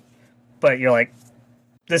Scintilla. But you're like,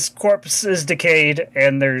 this corpse is decayed,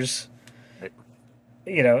 and there's,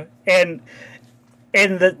 and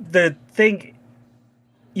the thing,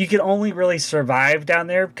 you can only really survive down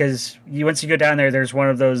there because once you go down there, there's one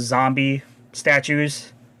of those zombie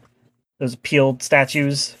statues, those peeled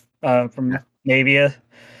statues from Navia.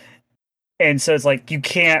 And so it's like, you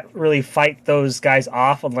can't really fight those guys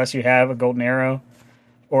off unless you have a golden arrow,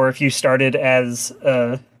 or if you started as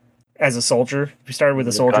a soldier. If you started with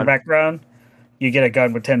a soldier background, you get a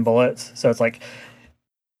gun with 10 bullets. So it's like,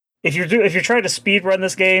 if you're trying to speed run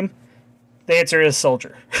this game, the answer is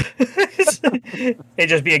soldier. And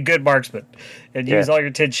just be a good marksman and use all your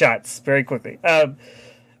 10 shots very quickly.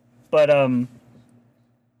 But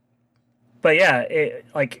but yeah,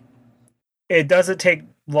 it doesn't take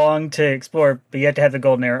long to explore, but you have to have the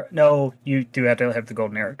golden arrow. No, you do have to have the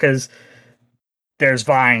golden arrow because there's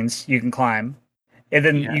vines you can climb, and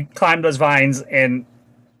then you climb those vines, and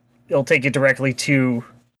it'll take you directly to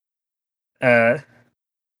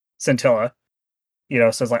Scintilla. So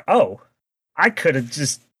it's like, oh, I could have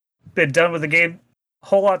just been done with the game a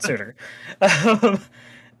whole lot sooner.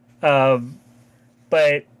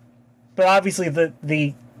 But obviously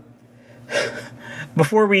the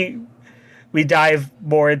before we dive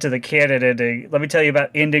more into the canon ending, let me tell you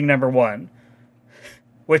about ending number 1,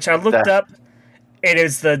 which I looked up. It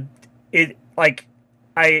is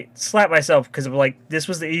I slapped myself because I'm like, this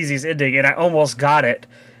was the easiest ending, and I almost got it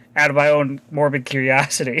out of my own morbid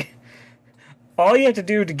curiosity. All you have to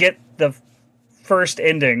do to get the first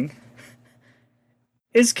ending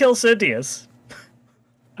is kill Cynthius.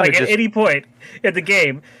 At any point in the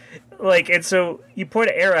game. And so you point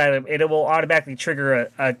an arrow at him, and it will automatically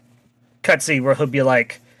trigger a cutscene where he'll be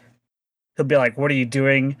like, what are you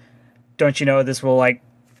doing? Don't you know this will,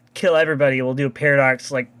 kill everybody? We'll do a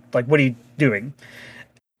paradox, what are you doing?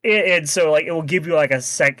 And so, it will give you,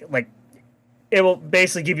 it will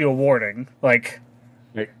basically give you a warning,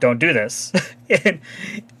 don't do this.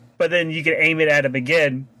 But then you can aim it at him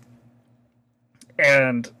again,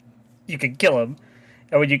 and you can kill him.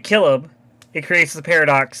 And when you kill him, it creates the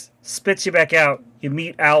paradox, spits you back out, you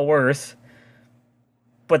meet Al Worth.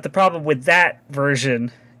 But the problem with that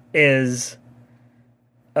version is,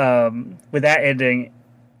 with that ending,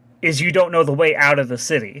 is you don't know the way out of the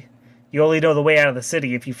city. You only know the way out of the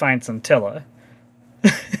city if you find Scintilla.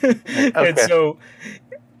 Okay.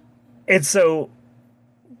 And so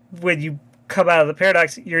when you come out of the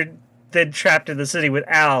paradox, you're then trapped in the city with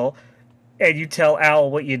Al, and you tell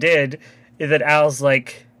Al what you did, and then Al's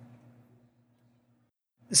like,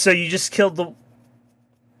 so you just killed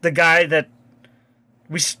the guy that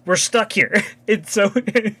we're stuck here. And so,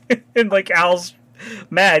 and Al's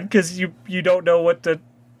mad because you don't know what to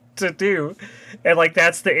do, and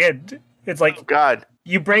that's the end. It's like, oh, God,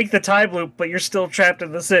 you break the time loop, but you're still trapped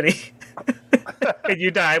in the city, and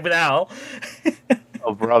you die with Al.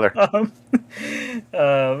 Oh, brother. And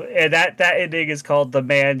that ending is called "The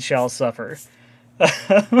Man Shall Suffer."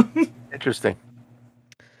 Interesting.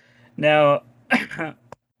 Now,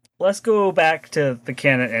 let's go back to the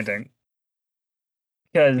canon ending,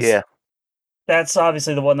 because that's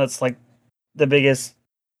obviously the one that's the biggest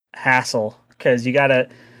hassle, because you gotta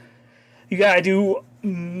do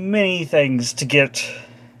many things to get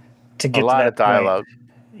a lot of dialogue.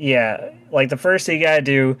 Yeah, the first thing you gotta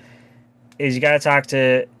do is you gotta talk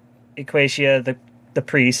to Equatia, the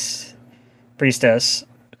priestess,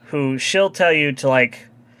 who she'll tell you to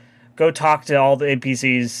go talk to all the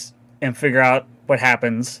NPCs and figure out what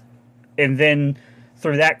happens, and then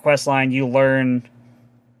through that quest line you learn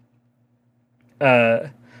that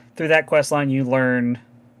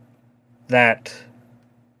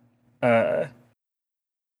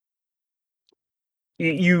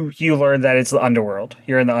you learn that it's the underworld.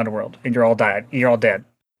 You're in the underworld, and you're all dead.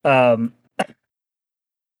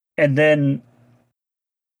 And then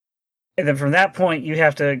from that point you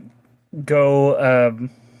have to go.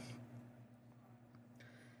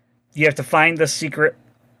 You have to find the secret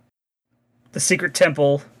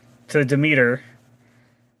temple to Demeter,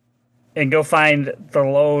 and go find the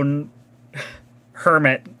lone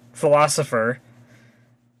hermit philosopher,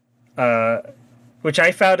 which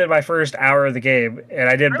I found in my first hour of the game, and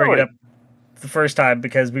I didn't bring it up the first time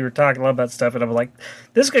because we were talking a lot about stuff, and I'm like,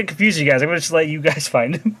 this is going to confuse you guys. I'm going to just let you guys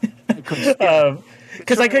find him.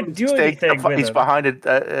 Because I couldn't do anything with he's him. Behind it.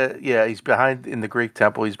 He's behind in the Greek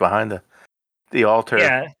temple. He's behind the altar.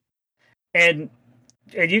 Yeah. And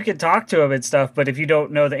you can talk to him and stuff, but if you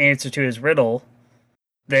don't know the answer to his riddle,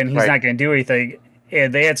 then he's not going to do anything.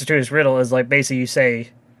 And the answer to his riddle is basically you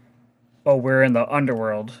say, oh, we're in the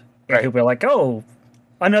underworld. And he'll be like, oh,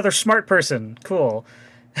 another smart person. Cool.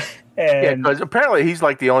 And because apparently he's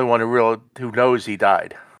the only one who knows he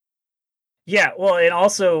died. Yeah, well, and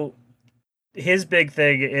also his big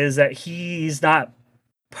thing is that he's not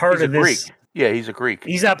part of this. Greek. Yeah, he's a Greek.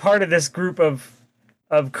 He's not part of this group of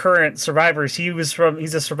current survivors. He's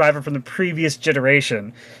a survivor from the previous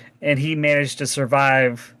generation, and he managed to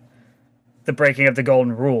survive the breaking of the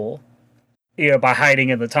Golden Rule, by hiding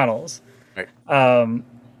in the tunnels. Right.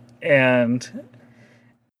 And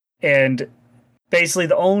basically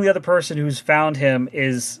the only other person who's found him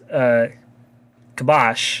is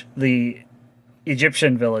Kabash, the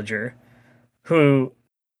Egyptian villager, who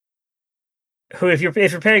if you're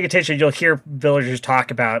paying attention, you'll hear villagers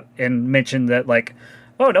talk about and mention that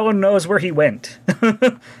oh, no one knows where he went.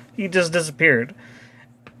 He just disappeared.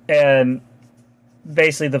 And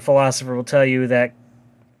basically the philosopher will tell you that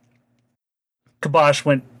Kabosh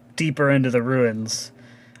went deeper into the ruins.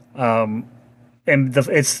 And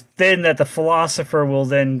it's then that the philosopher will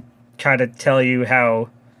then kind of tell you how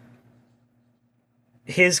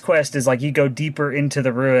his quest is like you go deeper into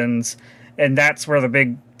the ruins, and that's where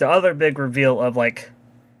the other big reveal of like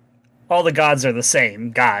all the gods are the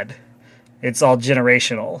same god. It's all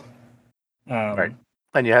generational. Right.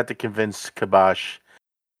 And you have to convince Kabosh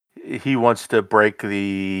he wants to break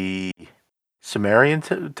the Sumerian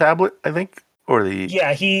tablet, I think, or the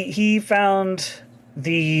he found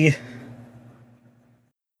the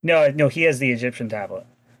no he has the Egyptian tablet.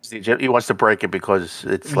 he wants to break it because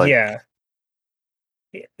it's like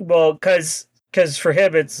well because for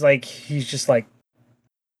him it's like he's just like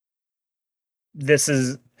this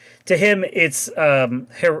is to him it's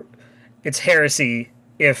heresy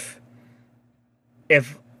if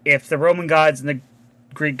the Roman gods and the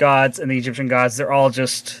Greek gods and the Egyptian gods they're all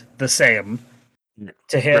just the same.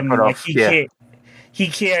 To him, like he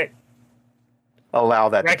can't allow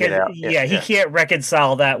that to get out. He can't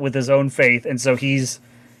reconcile that with his own faith, and so he's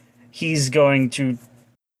going to,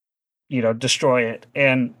 destroy it.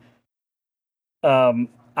 And I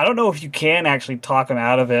don't know if you can actually talk him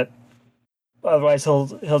out of it. Otherwise,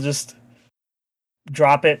 he'll just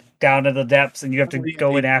drop it down to the depths, and you have to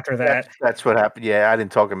go in after that. That's what happened. Yeah, I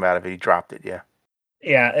didn't talk him out of it. He dropped it. Yeah.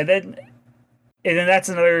 Yeah, and then that's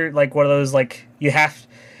another like one of those like you have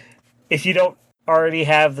if you don't already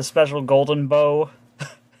have the special golden bow,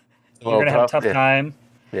 you're gonna have a tough time.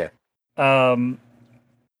 Yeah.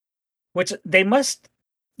 Which you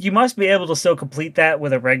must be able to still complete that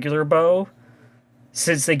with a regular bow,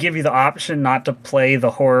 since they give you the option not to play the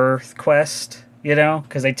horror quest.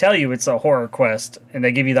 Because they tell you it's a horror quest, and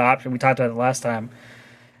they give you the option. We talked about it last time,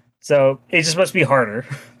 so it just must be harder.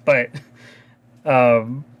 But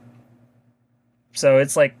so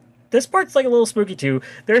it's like this part's like a little spooky too.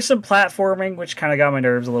 There's some platforming which kind of got my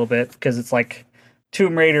nerves a little bit because it's like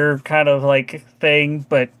Tomb Raider kind of like thing,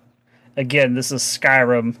 but again, this is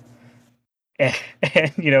Skyrim, and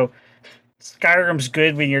Skyrim's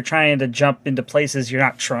good when you're trying to jump into places you're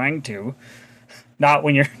not trying to, not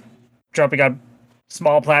when you're jumping on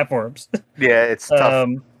small platforms. Yeah, it's tough.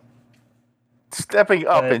 Stepping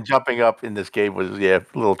up and jumping up in this game was a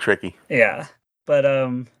little tricky. Yeah, but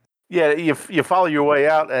yeah, you follow your way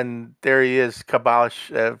out, and there he is,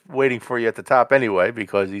 Kabosh, waiting for you at the top anyway,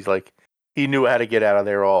 because he knew how to get out of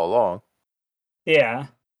there all along. Yeah,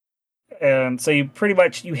 and so you pretty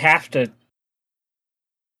much you have to.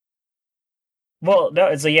 Well, no,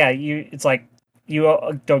 it's it's like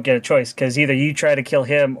you don't get a choice because either you try to kill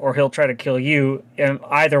him or he'll try to kill you, and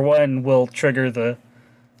either one will trigger the,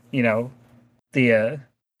 the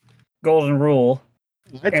golden rule.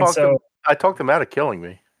 I talked him out of killing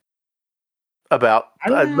me. About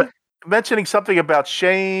mentioning something about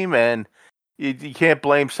shame, and you can't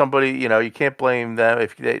blame somebody. You can't blame them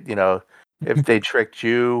if they, if they tricked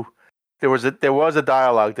you. There was a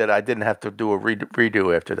dialogue that I didn't have to do a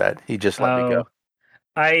redo after that. He just let me go.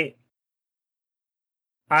 I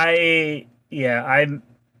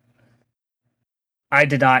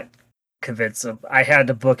did not convince him. I had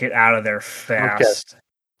to book it out of there fast.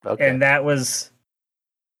 Okay. And that was.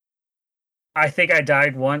 I think I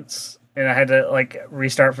died once. And I had to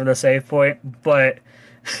restart from the save point, but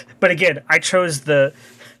again, I chose the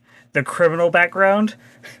criminal background,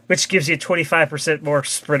 which gives you 25% more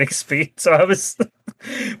sprinting speed. So I was the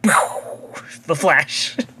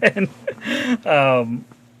Flash, and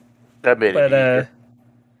that made it easier.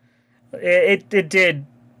 It did,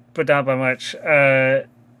 but not by much. And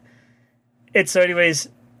so, anyways,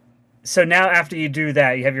 so now after you do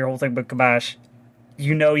that, you have your whole thing with Kabosh.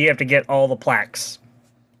 You have to get all the plaques.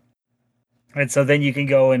 And so then you can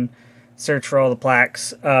go and search for all the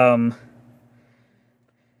plaques.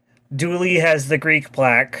 Dooley has the Greek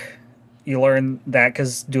plaque. You learn that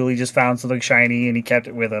because Dooley just found something shiny and he kept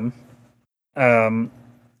it with him.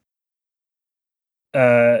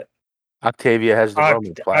 Octavia has the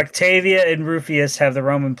Roman plaque. Octavia and Rufius have the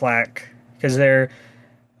Roman plaque because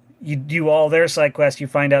you do all their side quests. You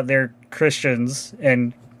find out they're Christians,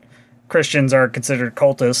 and Christians are considered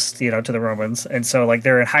cultists, to the Romans, and so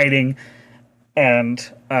they're in hiding. And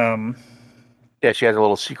she has a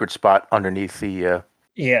little secret spot underneath the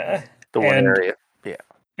one area. Yeah.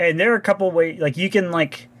 And there are a couple ways you can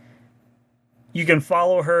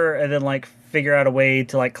follow her and then figure out a way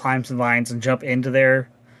to climb some vines and jump into there.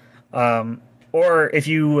 Or if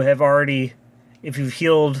you've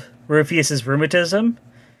healed Rufius's rheumatism,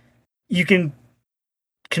 you can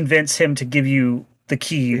convince him to give you the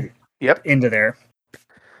key into there.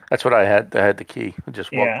 That's what I had. I had the key. I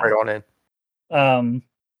just walked right on in. Um,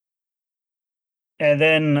 and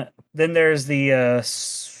then there's the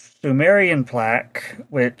Sumerian plaque,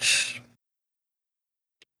 which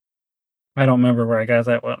I don't remember where I got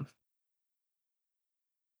that one.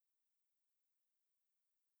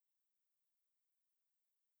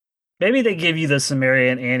 Maybe they give you the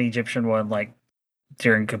Sumerian and Egyptian one, like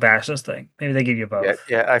during Kabash's thing. Maybe they give you Yeah, both.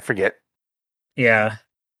 yeah, I forget. Yeah.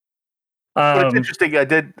 But it's interesting. I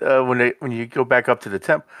did when you go back up to the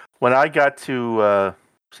temp. When I got to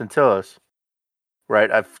Centillus, right?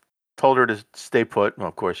 I've told her to stay put. Well,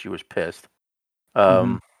 of course, she was pissed.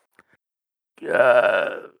 Mhm.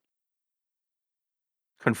 Uh,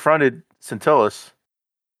 confronted Centillus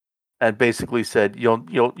and basically said, you're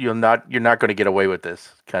not going to get away with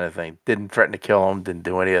this," kind of thing. Didn't threaten to kill him. Didn't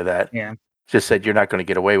do any of that. Yeah. Just said, "You're not going to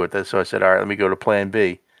get away with this." So I said, "All right, let me go to Plan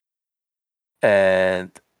B," and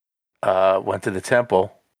went to the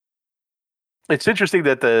temple. It's interesting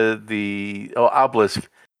that the obelisk.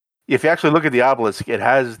 If you actually look at the obelisk, it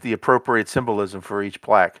has the appropriate symbolism for each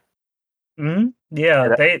plaque.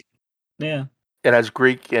 Yeah, It, yeah. it has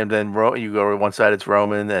Greek, and then you go to one side, it's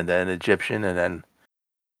Roman, and then Egyptian, and then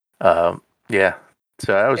yeah.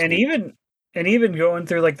 So that was And neat. even going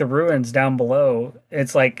through like the ruins down below,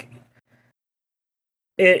 it's like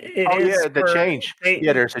it Oh is yeah, the for change.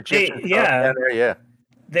 Yeah, there's Egyptian stuff yeah, down there. Yeah,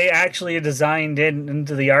 they actually designed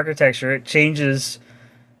into the architecture. It changes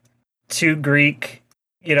to Greek.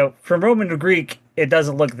 From Roman to Greek, it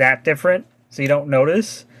doesn't look that different, so you don't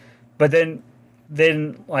notice. But then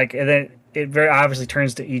it very obviously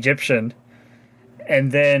turns to Egyptian,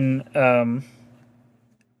 and then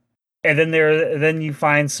you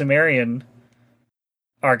find Sumerian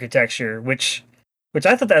architecture, which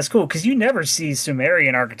I thought that's cool because you never see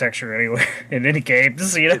Sumerian architecture anywhere in any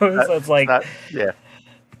games, it's not. So it's It's like, not. Yeah,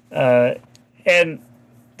 uh, and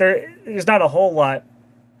there's not a whole lot,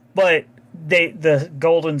 but the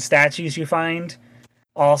golden statues you find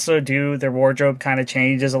also do their wardrobe kind of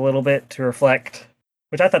changes a little bit to reflect,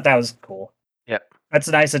 which I thought that was cool. yeah. That's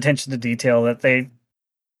a nice attention to detail that they.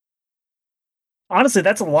 Honestly,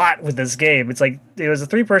 that's a lot with this game. It's like it was a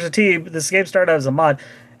 3-person team. This game started out as a mod,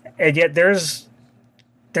 and yet there's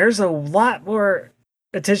a lot more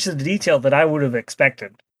attention to detail that I would have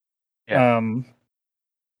expected. Yeah. Um,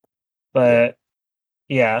 Yeah. but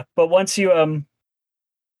yeah, but once you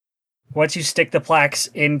stick the plaques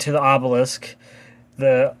into the obelisk,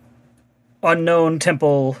 the unknown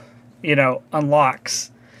temple,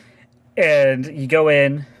 unlocks, and you go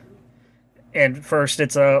in. And first,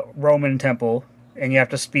 it's a Roman temple, and you have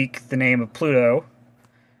to speak the name of Pluto.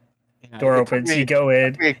 Door It took opens. You me. go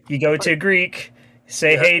in. Took me You go to Greek.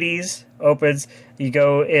 Say yeah. Hades. Opens. You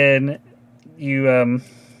go in. You.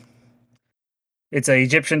 It's an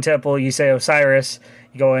Egyptian temple. You say Osiris.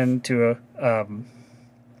 You go into a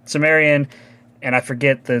Sumerian, and I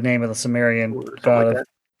forget the name of the Sumerian Or something god like of that.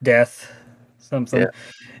 death, something. Yeah.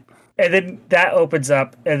 And then that opens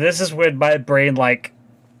up, and this is when my brain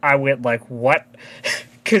I went like, what?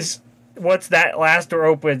 Because once that last door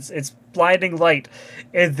opens, it's blinding light,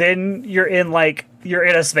 and then you're in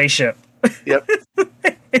a spaceship. Yep.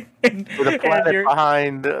 and, With a and planet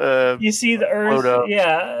behind you see the Earth, Pluto.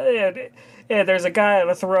 yeah, and there's a guy on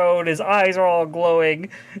a throne. His eyes are all glowing.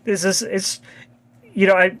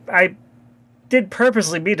 I did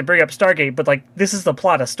purposely mean to bring up Stargate, but this is the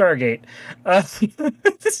plot of Stargate. Uh,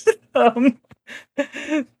 um,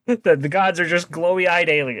 the gods are just glowy-eyed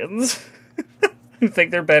aliens who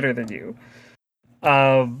think they're better than you.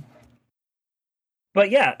 Um, but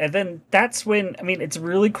yeah, and then that's when it's a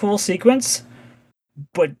really cool sequence,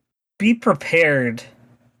 but be prepared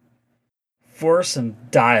for some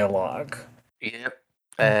dialogue. Yep.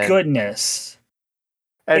 And Goodness,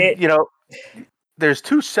 and it. there's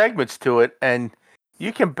 2 segments to it, and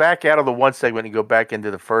you can back out of the one segment and go back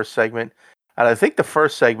into the first segment. And I think the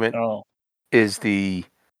first segment Oh, is the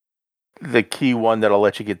key one that'll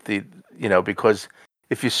let you get because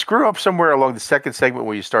if you screw up somewhere along the second segment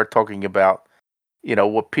where you start talking about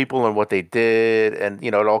what people and what they did, and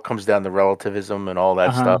it all comes down to relativism and all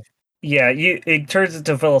that stuff. yeah. It turns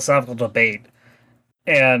into philosophical debate,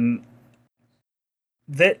 and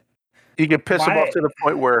that You can piss them off my to the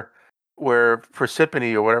point where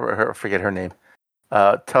Persephone or whatever, I forget her name,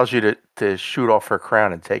 tells you to shoot off her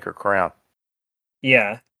crown and take her crown.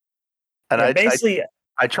 yeah. And Yeah, basically,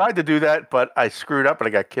 I tried to do that, but I screwed up and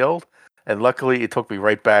I got killed. And luckily, it took me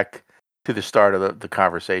right back to the start of the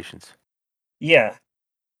conversations. yeah.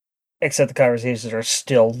 Except the conversations are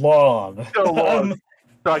still long. So long.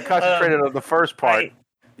 So I concentrated on the first part.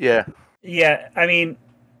 Yeah. Yeah.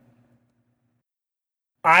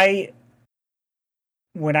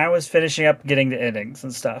 When I was finishing up getting the endings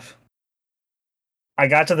and stuff, I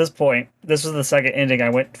got to this point. This was the second ending I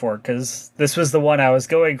went for because this was the one I was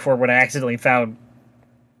going for when I accidentally found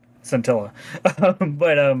Scintilla.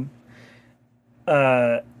 But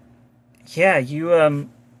uh, yeah,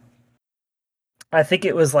 I think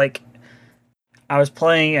it was like I was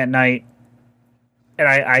playing at night, and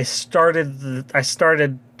I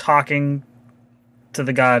started talking to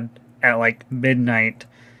the god at like midnight,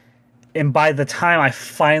 and by the time I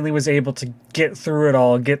finally was able to get through it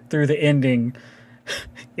all, get through the ending,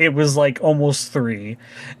 it was like almost 3,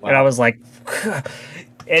 and I was like,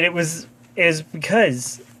 and is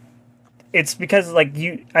because it's because like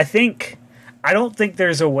I don't think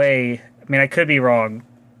there's a way. I mean, I could be wrong.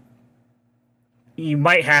 You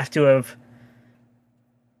might have to have.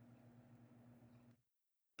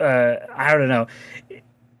 I don't know.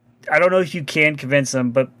 I don't know if you can convince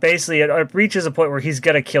him, but basically, it reaches a point where he's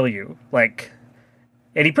gonna kill you. Like,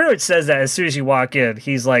 and he pretty much says that as soon as you walk in.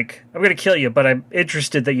 He's like, "I'm gonna kill you, but I'm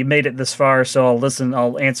interested that you made it this far, so I'll listen.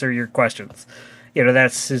 I'll answer your questions." You know,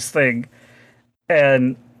 that's his thing.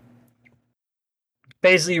 And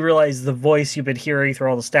basically, you realize the voice you've been hearing through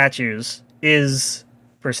all the statues is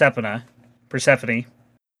Persephone,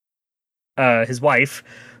 his wife,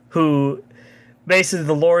 who basically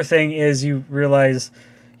the lore thing is you realize,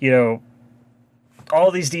 you know, all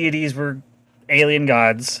these deities were alien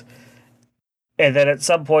gods, and then at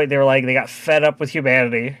some point they got fed up with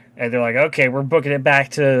humanity, and they're like, okay, we're booking it back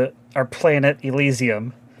to our planet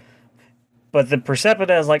Elysium. But then Persephone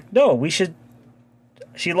is like, no, we should.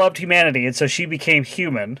 She loved humanity, and so she became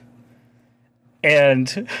human.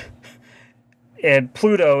 And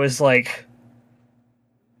Pluto is like,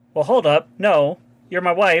 well, hold up, no, you're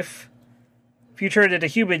my wife. If you turn into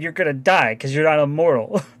human, you're gonna die because you're not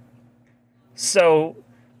immortal. So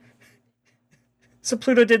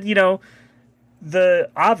Pluto did, the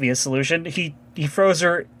obvious solution. He froze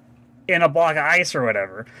her in a block of ice or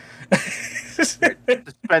whatever.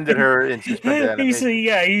 Suspended her in suspended animation.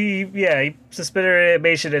 He suspended her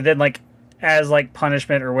animation, and then as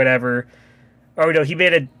punishment or whatever. Oh no, he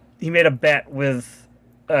made a bet with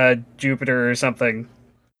Jupiter or something.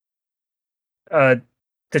 To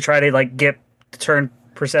try to turn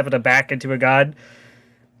Persephone back into a god.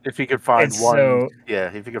 If he could find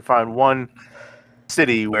if he could find one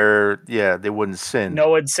city where they wouldn't sin.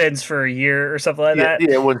 No one sins for a year or something like that.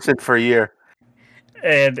 Yeah, it wouldn't sin for a year.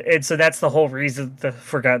 And so that's the whole reason the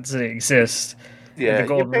Forgotten City exists. Yeah, the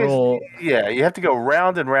Golden Rule. Yeah, you have to go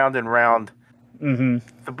round and round and round. Mm-hmm.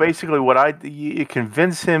 So basically, you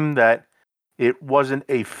convince him that it wasn't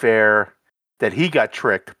that he got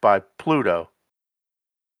tricked by Pluto.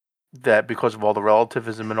 That because of all the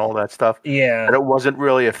relativism and all that stuff. Yeah. And it wasn't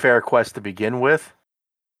really a fair quest to begin with.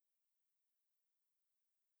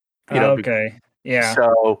 Okay. Yeah.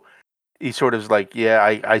 So he sort of is like,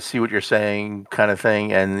 I see what you're saying, kind of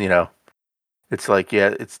thing, and it's like,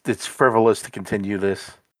 it's frivolous to continue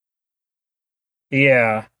this.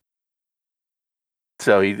 Yeah.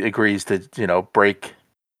 So he agrees to, break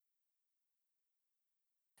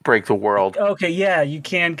the world. Okay, yeah, you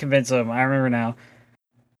can convince him. I remember now.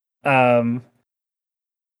 I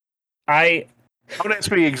don't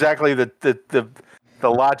ask me exactly the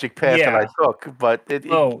logic path that I took, but it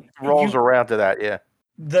rolls around to that, yeah.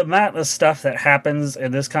 The amount of stuff that happens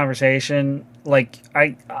in this conversation,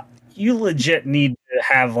 you legit need to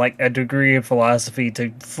have a degree of philosophy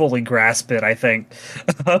to fully grasp it, I think.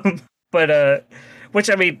 But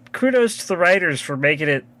which, I mean, kudos to the writers for making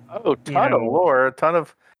it. Oh, ton of lore, a ton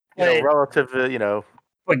of relative,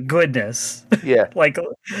 goodness. Yeah.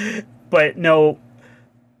 But no,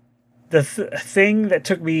 the thing that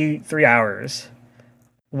took me 3 hours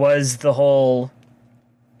was the whole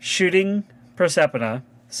shooting Persephone,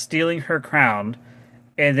 stealing her crown,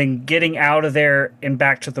 and then getting out of there and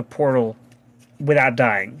back to the portal without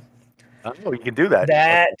dying. Oh, you can do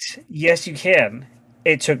that. Yes, you can.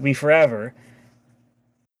 It took me forever.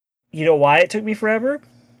 You know why it took me forever?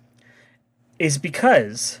 Is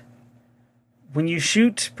because when you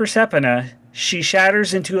shoot Persephone, she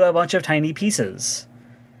shatters into a bunch of tiny pieces.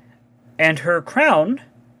 And her crown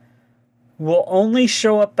will only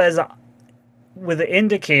show up with an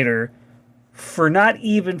indicator for not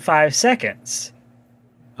even 5 seconds.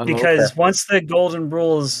 Because once the Golden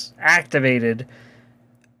Rule is activated,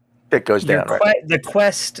 it goes down.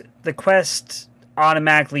 The quest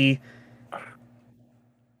automatically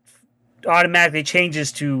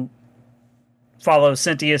changes to follow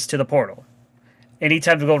Cynthius to the portal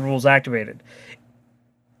anytime the Golden Rule is activated.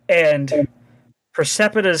 And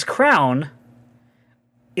Persephone's crown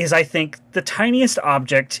is, I think, the tiniest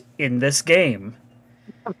object in this game.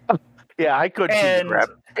 Yeah, I couldn't grab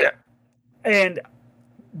it. Yeah. And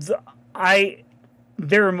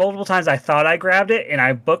there were multiple times I thought I grabbed it and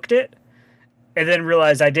I booked it, and then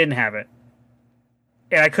realized I didn't have it,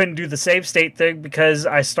 and I couldn't do the save state thing because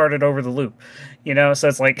I started over the loop, So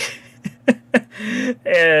it's like,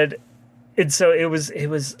 and so it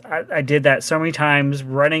was. I did that so many times,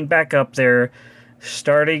 running back up there,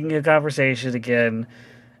 starting a conversation again,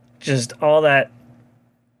 just all that.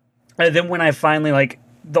 And then when I finally, like,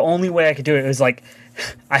 the only way I could do it was, like,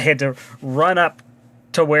 I had to run up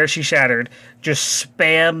to where she shattered, just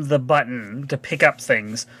spam the button to pick up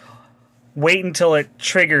things, wait until it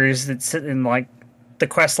triggers, that's in, like, the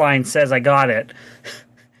quest line says I got it,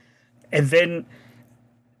 and then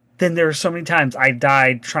there were so many times I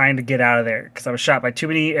died trying to get out of there because I was shot by too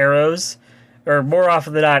many arrows, or more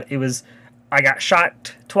often than not, it was I got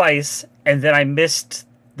shot twice, and then I missed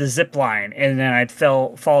the zip line, and then I'd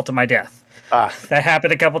fall to my death. That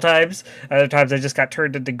happened a couple times. Other times I just got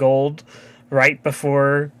turned into gold right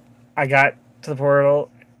before I got to the portal.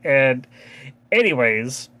 And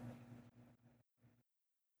anyways,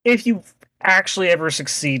 if you actually ever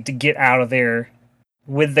succeed to get out of there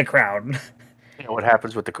with the crown, what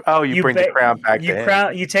happens with the? You bring the crown back to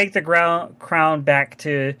him. You take the crown back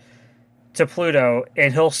to Pluto,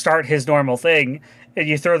 and he'll start his normal thing, and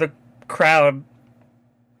you throw the crown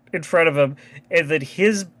in front of him, and then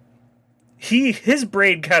his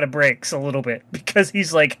brain kind of breaks a little bit because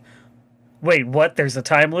he's like, wait, what? There's a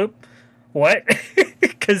time loop? What?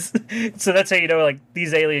 So that's how you know, like,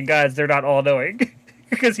 these alien gods, they're not all knowing.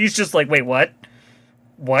 Because he's just like, wait, what?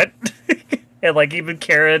 What? And, like, even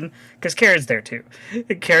Karen, because Karen's there too.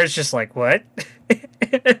 And Karen's just like, what?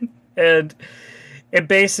 and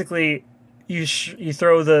basically, you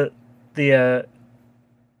throw the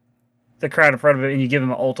crowd in front of him and you give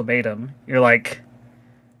him an ultimatum. You're like,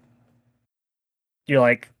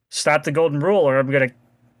 stop the golden rule or I'm gonna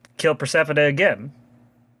kill Persephone again,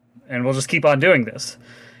 and we'll just keep on doing this.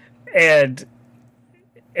 And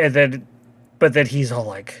then he's all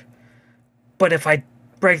like, but if I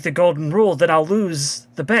break the golden rule, then I'll lose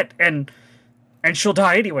the bet and she'll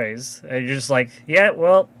die anyways. And you're just like, yeah,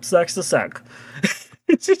 well, sucks to suck.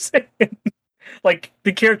 It's just like,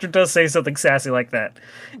 the character does say something sassy like that.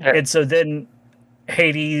 Yeah. And so then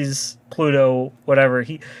Hades, Pluto, whatever,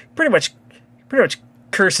 he pretty much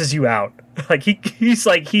curses you out. Like, he's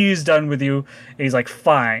like, he's done with you, and he's like,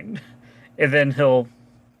 fine. And then he'll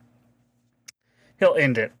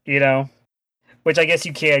end it, Which I guess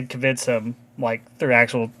you can convince him, like, through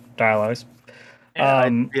actual dialogues.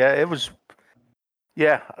 It was...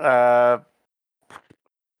 Yeah,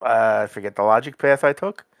 I forget the logic path I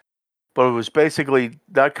took, but it was basically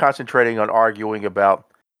not concentrating on arguing about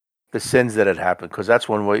the sins that had happened, because that's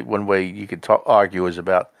one way you could argue is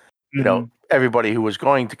about, everybody who was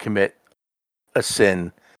going to commit a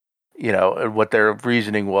sin, and what their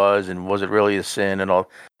reasoning was, and was it really a sin and all.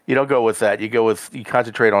 You don't go with that. You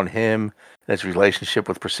concentrate on him and his relationship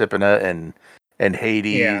with Persephone and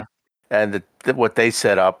Hades, and what they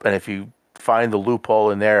set up. And if you find the loophole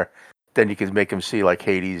in there, then you can make him see, like,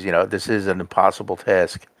 Hades, this is an impossible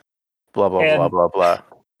task. Blah blah blah blah blah.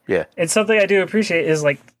 Yeah. And something I do appreciate is,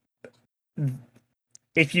 like,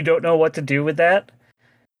 if you don't know what to do with that,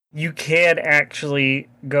 you can actually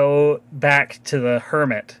go back to the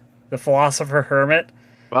hermit, the philosopher hermit.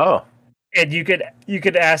 Oh. And you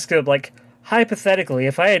could ask him, like, hypothetically,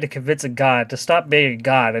 if I had to convince a god to stop being a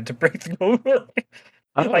god and to break the rule,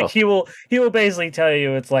 like, he will basically tell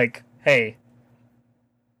you, it's like, hey,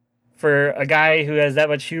 for a guy who has that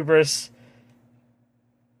much hubris,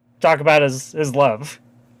 talk about his love.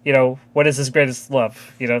 What is his greatest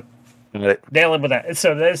love? Nail him with that. And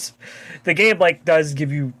so the game, like, does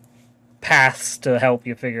give you paths to help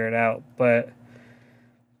you figure it out, but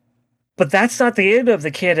that's not the end of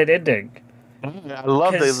the canon ending. I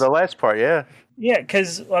love the last part, yeah. Yeah,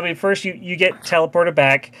 because, I mean, first you get teleported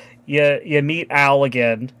back, you meet Al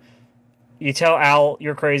again, you tell Al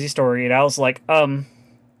your crazy story, and Al's like,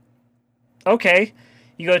 okay.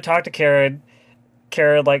 You go talk to Karen.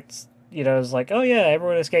 Karen, like, is like, oh yeah,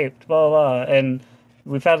 everyone escaped, blah, blah, blah, and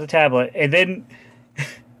we found the tablet. And then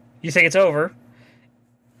you think it's over,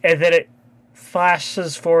 and then it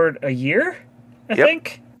flashes forward a year, I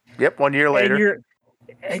think. Yep, 1 year later.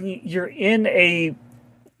 And you're in a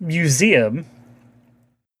museum.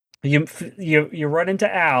 You run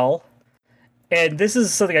into Al, and this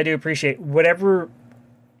is something I do appreciate. Whatever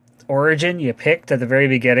origin you picked at the very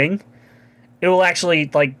beginning, it will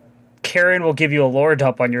actually, like, Karen will give you a lore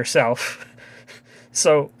dump on yourself.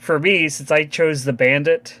 So for me, since I chose the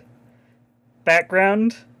bandit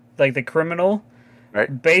background, like the criminal,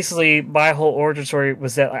 right? Basically, my whole origin story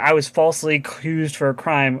was that I was falsely accused for a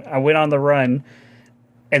crime. I went on the run,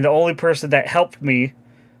 and the only person that helped me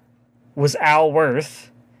was Al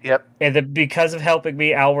Worth. Yep. And then because of helping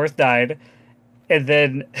me, Al Worth died. And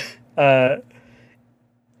then, and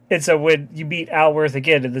so when you meet Al Worth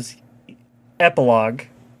again in this epilogue,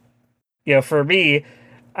 for me,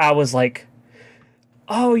 I was like,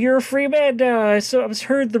 "Oh, you're a free man now. I've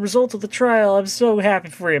heard the results of the trial. I'm so happy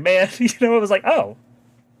for you, man." I was like, "Oh,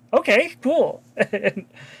 okay, cool." And,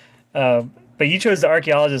 but you chose the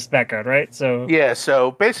archaeologist background, right? So yeah.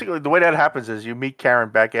 So basically, the way that happens is you meet Karen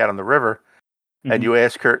back out on the river, and you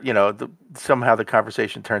ask her. Somehow the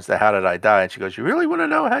conversation turns to, "How did I die?" And she goes, "You really want to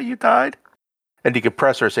know how you died?" And you could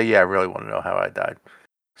press her and say, "Yeah, I really want to know how I died."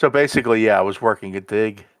 So basically, I was working a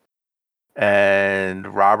dig, and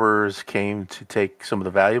robbers came to take some of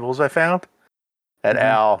the valuables I found. And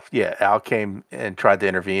Al came and tried to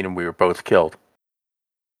intervene, and we were both killed.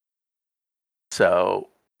 So,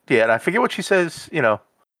 yeah, and I forget what she says, so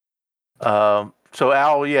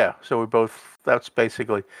Al, so we both, that's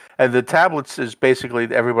basically, and the tablets is basically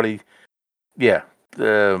everybody,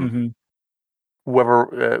 whoever,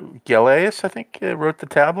 Galerius, I think, wrote the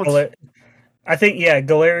tablets. I think,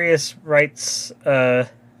 Galerius writes the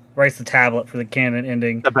tablet for the canon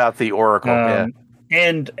ending. About the Oracle,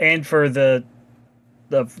 and for the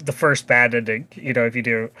first bad ending, if you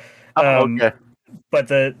do. Okay. But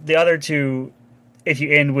the other two, if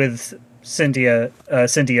you end with Cynthia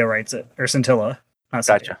writes it, or Scintilla, not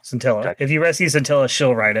Cynthia, Gotcha. Scintilla. Gotcha. If you rescue Scintilla,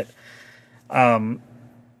 she'll write it. So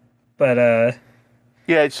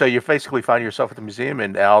you basically find yourself at the museum,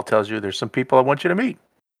 and Al tells you there's some people I want you to meet.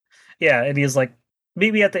 Yeah, and he's like,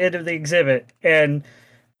 "Meet me at the end of the exhibit," and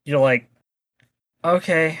you're like,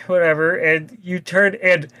 "Okay, whatever." And you turn,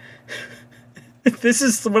 and this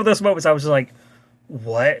is one of those moments I was just like,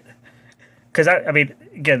 "What?" Because I mean,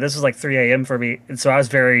 again, this was like 3 a.m. for me, and so I was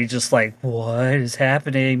very just like, "What is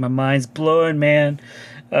happening?" My mind's blowing, man.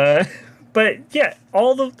 But yeah,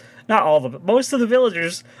 not all of them, but most of the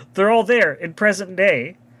villagers, they're all there in present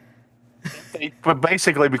day. But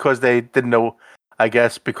basically, because they didn't know, I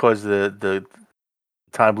guess, because the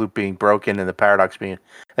time loop being broken and the paradox being,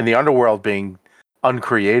 and the underworld being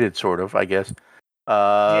uncreated, sort of, I guess,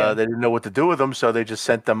 they didn't know what to do with them, so they just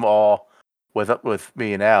sent them all with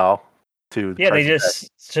me and Al to the they just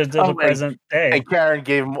to the present day. And Karen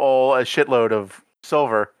gave them all a shitload of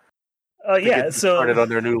silver. So started on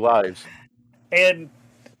their new lives, and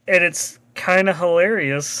it's kind of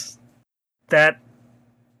hilarious that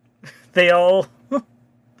they all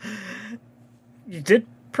did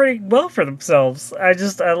pretty well for themselves. I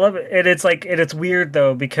love it, and it's weird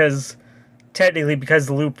though, because technically, because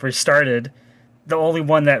the loop restarted, the only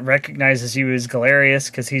one that recognizes you is Galerius,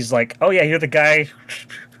 because he's like, "Oh yeah, you're the guy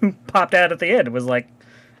who popped out at the end." It was like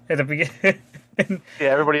at the beginning.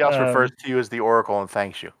 Everybody else refers to you as the Oracle and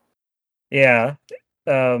thanks you. Yeah,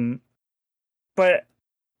 but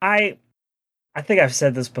I think I've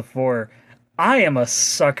said this before. I am a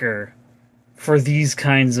sucker for these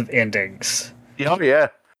kinds of endings. Oh yeah.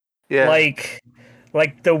 Like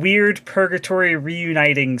the weird purgatory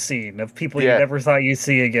reuniting scene of people you never thought you'd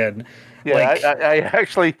see again. Yeah,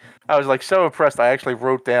 I was like so impressed. I actually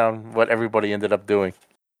wrote down what everybody ended up doing.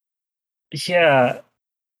 Yeah,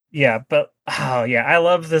 but I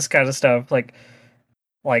love this kind of stuff. Like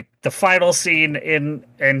the final scene in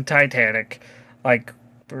Titanic, like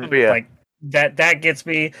that gets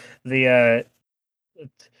me. The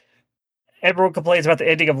everyone complains about the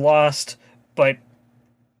ending of Lost, but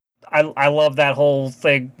I love that whole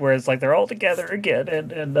thing where it's like they're all together again,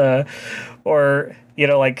 and or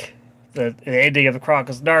like the ending of the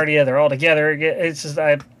Chronicles of Narnia, they're all together again. It's just,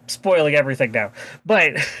 I'm spoiling everything now,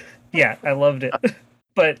 but yeah, I loved it.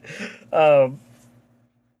 But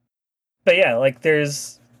yeah, like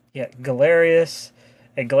there's Galerius,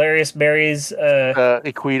 and Galerius marries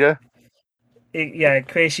Equita.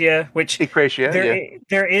 Equatia, which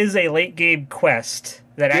there is a late game quest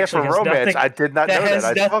that actually has romance. Nothing, I did not know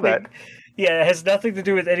that. I saw that. Yeah, it has nothing to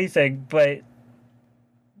do with anything, but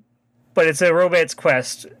it's a romance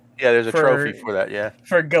quest. Yeah, there's a trophy for that. Yeah,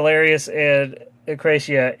 for Galerius and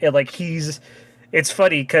Equatia, and like it's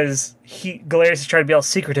funny because Galerius is trying to be all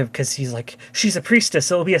secretive because he's like, she's a priestess,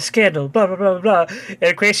 so it'll be a scandal, blah blah blah blah, and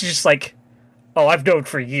Equatia's just like, "Oh, I've known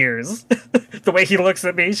for years." The way he looks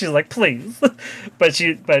at me, she's like, "Please," but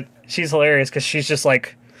she's hilarious because she's just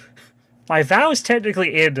like, "My vows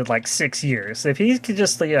technically end in like 6 years. If he could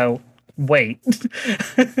just wait."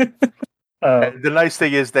 The nice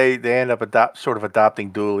thing is they end up adopting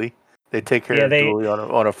Dooley. They take care of Dooley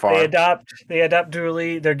on a farm. They adopt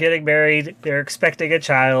Dooley. They're getting married. They're expecting a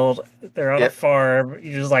child. They're on a farm.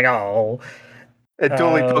 You're just like, oh. And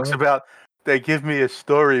Dooley talks about they give me a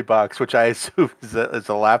story box, which I assume is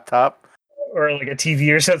a laptop. Or like a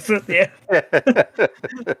TV or something. Yeah.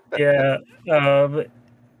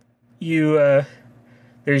 Yeah.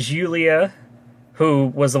 There's Yulia, who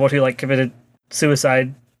was the one who like committed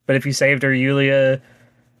suicide. But if you saved her, Yulia,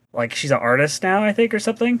 like she's an artist now, I think, or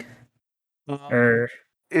something. Or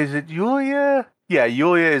is it Yulia? Yeah,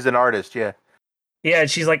 Yulia is an artist. Yeah. Yeah,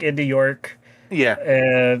 she's like in New York. Yeah.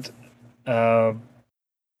 And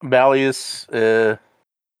Malleus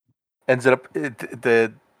ends up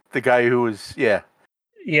the guy who was he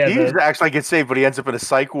actually gets saved, but he ends up in a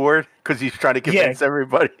psych ward because he's trying to convince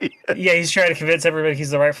everybody. Yeah, he's trying to convince everybody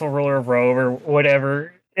he's the rightful ruler of Rome or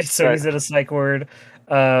whatever. And so he's in a psych ward.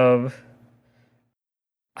 Claudia's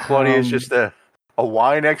just a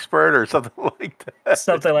wine expert or something like that.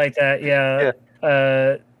 Something like that, yeah.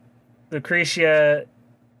 Lucretia,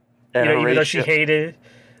 even though she hated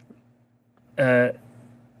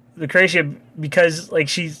Lucretia, because like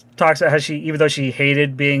she talks about how even though she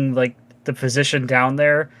hated being like the physician down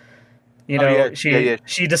there,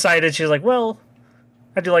 she decided she's like, well,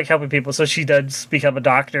 I do like helping people, so she does become a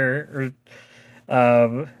doctor.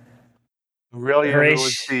 Aurelia,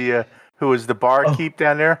 who was the barkeep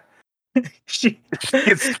down there. She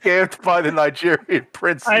gets scammed by the Nigerian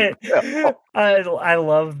prince. I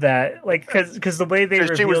love that, like because the way they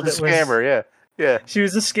revealed she was a scammer, yeah. She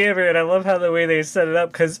was a scammer, and I love how the way they set it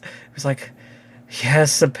up because it was like,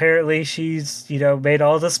 yes, apparently she's made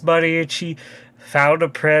all this money and she found a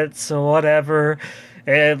prince or whatever,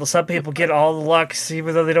 and some people get all the lucks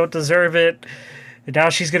even though they don't deserve it, and now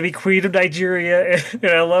she's gonna be queen of Nigeria, and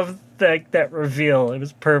I love that reveal. It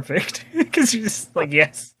was perfect because she's just like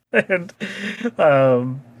yes. And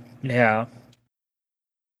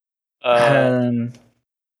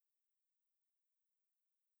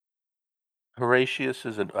Horatius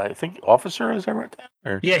is I think officer, is that right?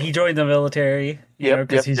 Yeah, he joined the military.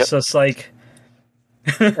 Because he's just like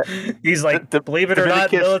he's like, believe it or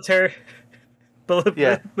not, military.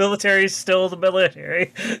 Military's still the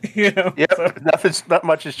military. Not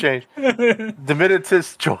much has changed.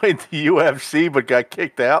 Domititus joined the UFC but got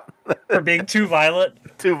kicked out for being too violent.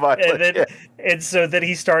 And so then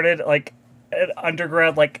he started like an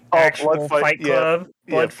underground actual fight club,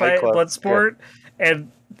 blood sport,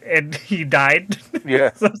 and he died.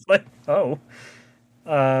 Yeah. So it's like,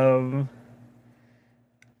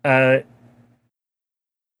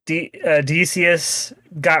 Decius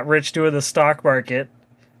got rich doing the stock market,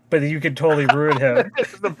 but you could totally ruin him.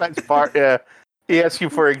 This is the best part. Yeah, he asks you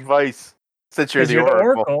for advice since you're the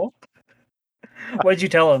Oracle. What did you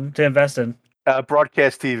tell him to invest in?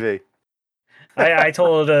 Broadcast TV. I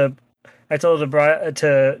told him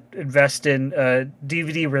to invest in a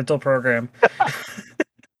DVD rental program.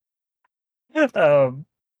 The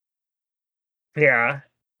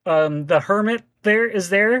hermit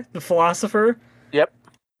the philosopher. Yep.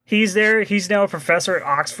 He's there. He's now a professor at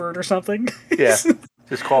Oxford or something. Yeah.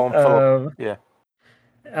 Just call him Philip. Yeah.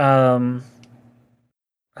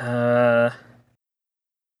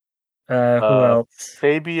 Who else?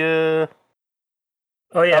 Fabia.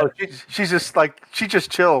 Oh yeah. She's just she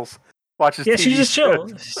just chills. Watches TV she just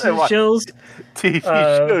chills. She chills. TV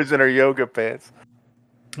shows in her yoga pants.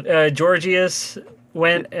 Georgius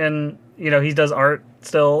went and he does art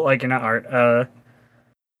still, not art.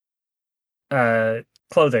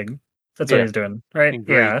 Clothing. That's what he's doing, right?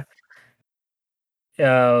 Engraved.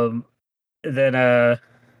 Yeah. Then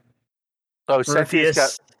Cynthia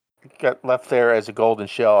got left there as a golden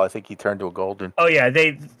shell. I think he turned to a golden. Oh yeah,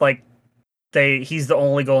 he's the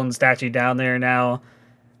only golden statue down there now.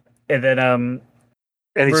 And then and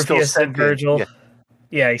he's Rufus still and Virgil.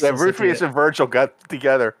 Yeah, Rufus and Virgil got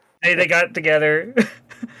together. They got together,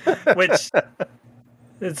 which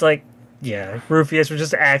it's like, Rufus was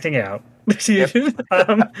just acting out.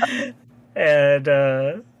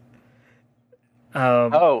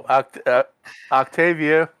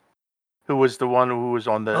 Octavia, who was the one who was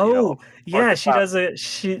on the she does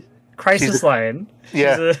crisis line.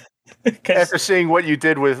 After seeing what you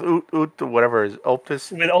did with whatever is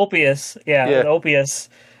Opus with Ulpius, with Ulpius,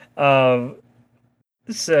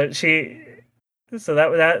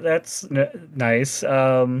 that's nice.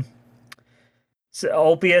 So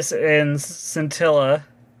Ulpius and Scintilla,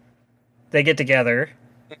 they get together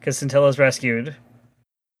because Scintilla's rescued.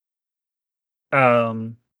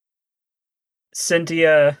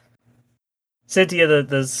 Cynthia,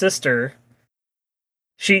 the sister,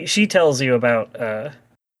 she tells you about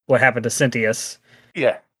what happened to Cynthius.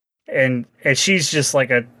 Yeah, and she's just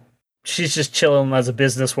she's just chilling as a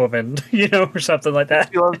businesswoman, or something like that.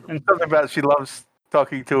 She loves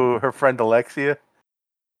talking to her friend Alexia.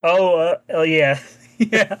 Yeah.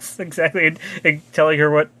 Yes, exactly. And telling her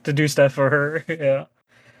what to do stuff for her. Yeah.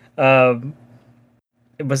 Um,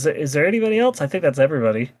 is there anybody else? I think that's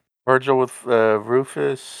everybody. Virgil with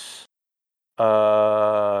Rufus.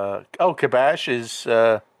 Kabash is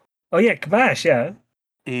Oh yeah, Kabash. Yeah,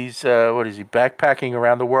 he's what is he backpacking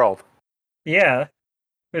around the world? yeah.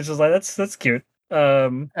 Which is like that's cute.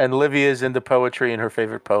 And Livia's into poetry, and her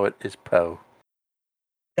favorite poet is Poe.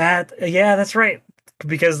 That's right.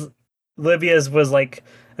 Because Livia's was like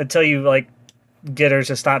until you like get her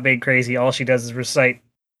to stop being crazy, all she does is recite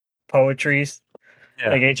poetries,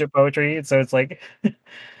 like ancient poetry. And so it's like,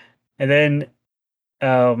 and then,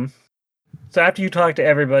 so after you talk to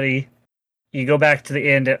everybody, you go back to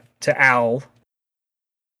the end to Owl,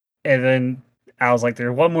 and then Owl's like,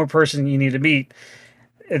 "There's one more person you need to meet."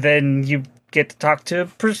 And then you get to talk to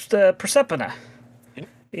Persephone,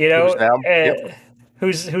 you know,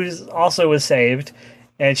 who's also was saved,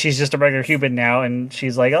 and she's just a regular human now, and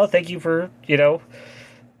she's like, "Oh, thank you for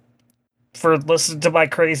for listening to my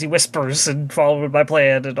crazy whispers and following my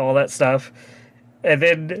plan and all that stuff." And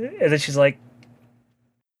then she's like,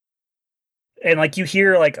 and like you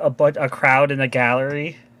hear like a crowd in the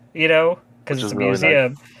gallery, because it's a really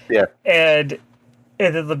museum. Nice. Yeah, and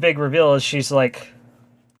then the big reveal is she's like,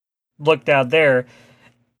 look down there,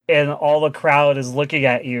 and all the crowd is looking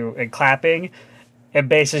at you and clapping, and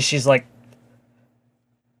basically she's like,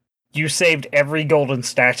 you saved every golden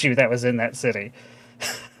statue that was in that city.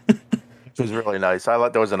 It was really nice. I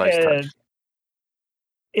thought that was a nice touch.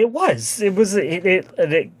 It was.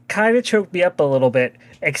 It kind of choked me up a little bit,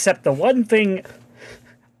 except the one thing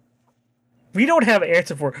we don't have an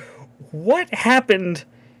answer for. What happened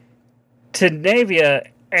to Navia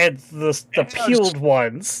and the peeled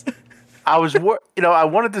ones? I was, I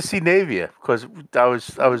wanted to see Navia because I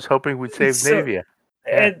was hoping we'd save Navia,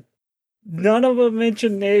 and none of them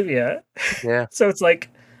mentioned Navia. Yeah. So it's like,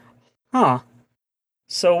 huh?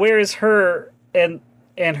 So where is her and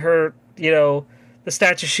her? The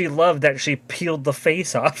statue she loved that she peeled the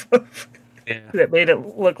face off of. Yeah. That made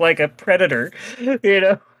it look like a predator. And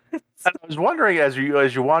I was wondering as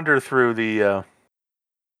you wander through the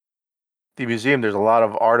museum, there's a lot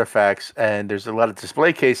of artifacts and there's a lot of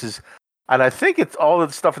display cases, and I think it's all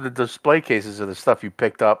the stuff in the display cases are the stuff you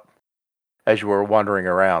picked up as you were wandering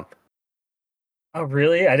around. Oh,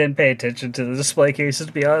 really? I didn't pay attention to the display cases,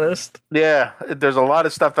 to be honest. Yeah, there's a lot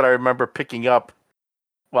of stuff that I remember picking up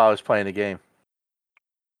while I was playing the game.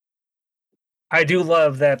 I do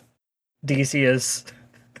love that DC is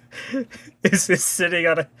sitting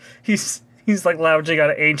on he's like lounging on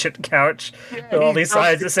an ancient couch with all these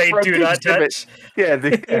signs that say "Do not touch." Yeah.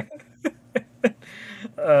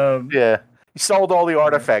 Yeah. He sold all the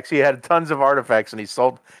artifacts. He had tons of artifacts, and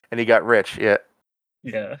he got rich. Yeah.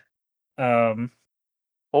 Yeah. I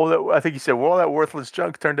think he said, all that worthless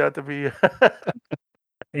junk turned out to be.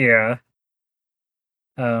 Yeah.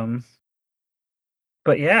 But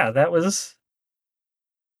yeah, that was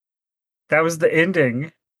the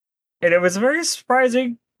ending, and it was a very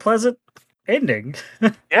surprising, pleasant ending.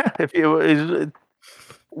 Yeah, if it was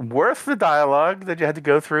worth the dialogue that you had to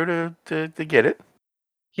go through to get it.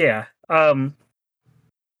 Yeah.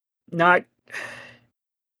 Not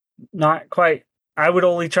quite. I would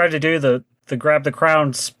only try to do the grab the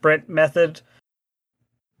crown sprint method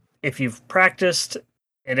if you've practiced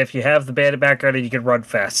and if you have the bandit background and you can run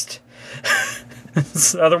fast.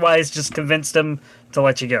 Otherwise, just convince them to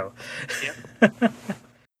let you go. Yep.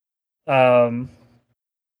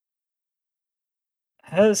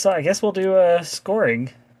 So I guess we'll do scoring.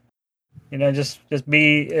 Just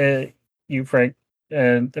be you, Frank.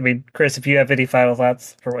 And I mean, Chris, if you have any final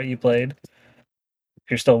thoughts for what you played, if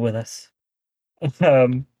you're still with us.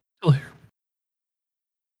 Still here.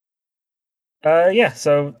 Yeah.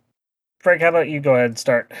 So, Frank, how about you go ahead and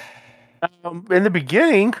start? In the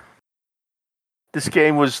beginning, this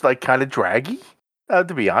game was like kind of draggy,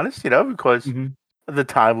 to be honest. Because of the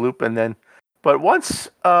time loop, but once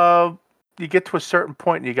you get to a certain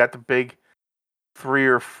point, and you got the big 3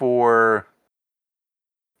 or 4,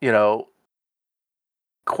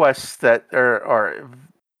 quests that are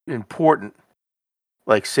important,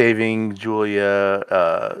 like saving Julia,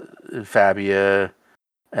 Fabia,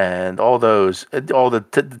 and all those, all the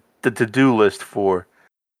to-do list for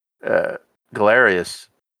Galerius.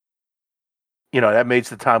 That makes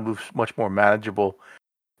the time loops much more manageable,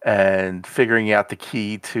 and figuring out the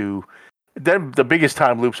key to. Then the biggest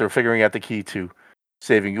time loops are figuring out the key to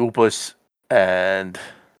saving Upus and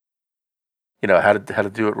how to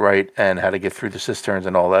do it right and how to get through the cisterns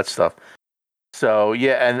and all that stuff. So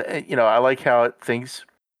yeah, and I like how it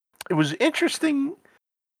was interesting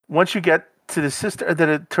once you get to the sister that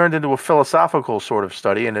it turned into a philosophical sort of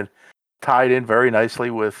study, and it tied in very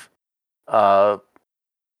nicely with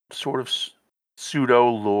sort of pseudo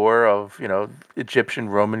lore of Egyptian,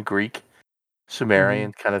 Roman, Greek,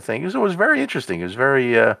 Sumerian kind of thing. It was very interesting. It was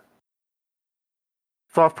very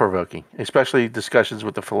thought provoking, especially discussions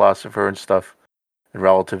with the philosopher and stuff, and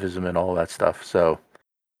relativism and all that stuff. So,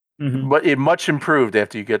 but it much improved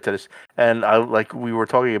after you get to this. And we were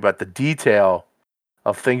talking about the detail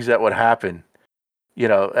of things that would happen,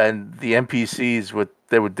 and the NPCs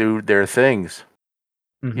they would do their things,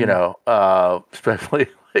 especially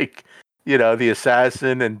the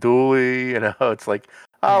assassin and Dooley. It's like,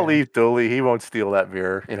 I'll leave Dooley. He won't steal that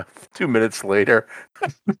mirror. 2 minutes later.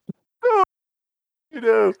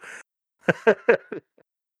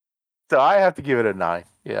 So I have to give it a 9.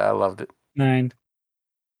 Yeah, I loved it. 9.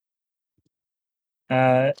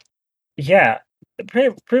 Yeah,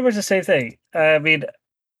 pretty much the same thing. I mean,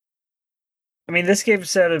 this game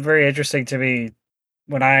sounded very interesting to me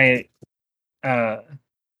when I, when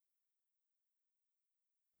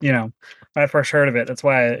I first heard of it. That's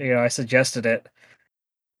why I suggested it.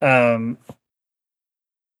 And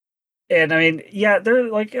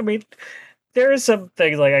there is some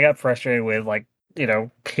things like I got frustrated with, like,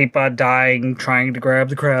 keep on dying, trying to grab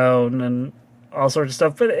the crown and all sorts of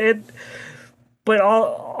stuff.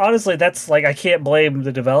 Honestly, that's like, I can't blame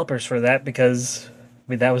the developers for that, because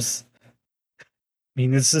this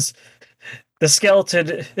is the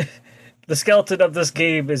skeleton. The skeleton of this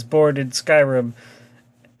game is born in Skyrim,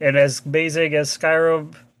 and as amazing as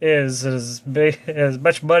Skyrim is, as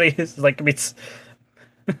much money as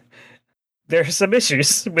there's some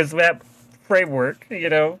issues with that framework.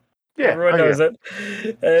 Yeah, everyone knows it,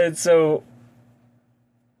 and so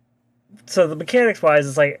the mechanics wise,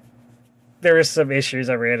 it's like there is some issues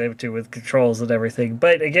I ran into with controls and everything.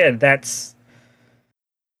 But again, I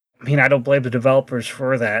don't blame the developers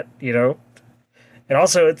for that, And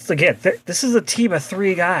also, it's again, this is a team of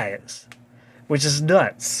 3 guys, which is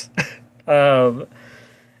nuts.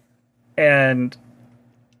 And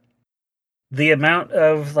the amount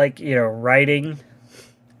of writing,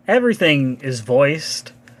 everything is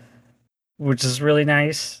voiced, which is really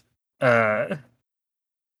nice.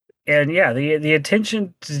 And yeah, the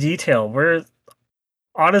attention to detail, where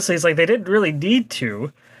honestly it's like they didn't really need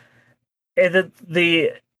to, and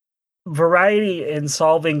the variety in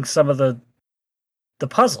solving some of the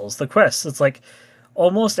puzzles, the quests. It's like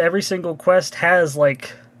almost every single quest has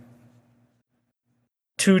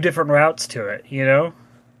 2 different routes to it,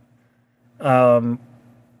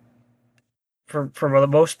 for the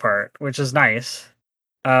most part, which is nice.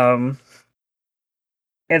 And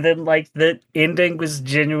then the ending was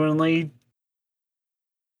genuinely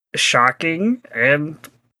shocking and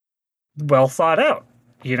well thought out,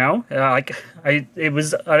 it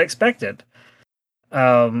was unexpected.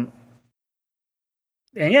 And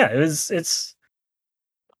yeah, it was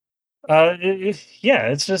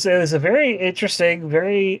a very interesting,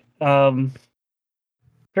 very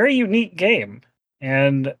very unique game,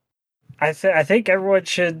 and I think everyone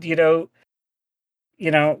should give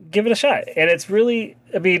it a shot. And it's really,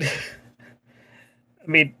 don't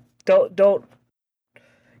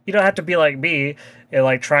you don't have to be like me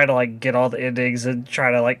and try to get all the endings and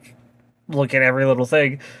try to look at every little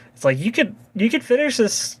thing. It's like you could finish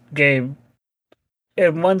this game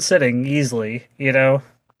in one sitting easily, and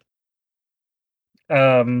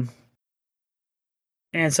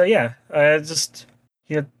so yeah,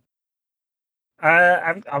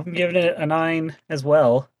 I'm giving it a 9 as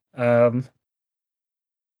well.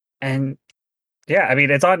 And yeah,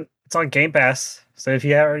 it's on Game Pass. So if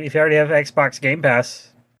you already have Xbox Game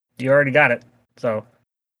Pass, you already got it. So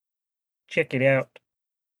check it out.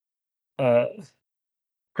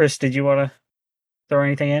 Chris, did you want to throw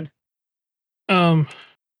anything in?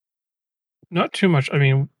 Not too much.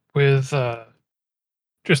 With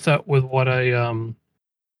just that, with what I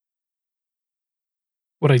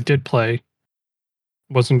did play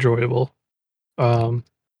was enjoyable. I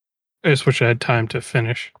just wish I had time to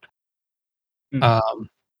finish. Mm-hmm.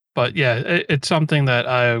 But yeah, it's something that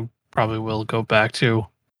I probably will go back to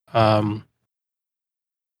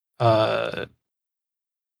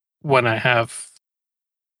when I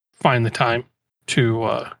find the time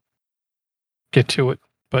to get to it.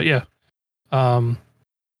 But yeah, I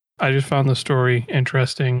just found the story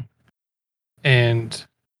interesting, and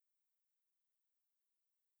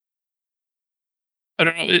I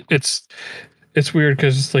don't know. It's weird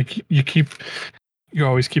because it's like you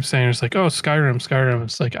always keep saying it's like, oh, Skyrim.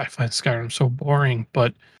 It's like I find Skyrim so boring,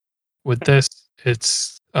 but with this,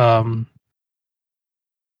 it's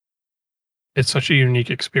such a unique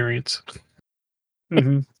experience.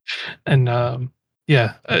 Mhm. And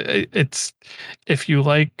yeah, it's if you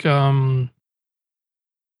like I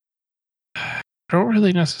don't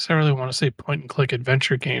really necessarily want to say point and click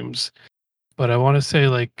adventure games, but I want to say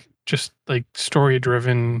like just like story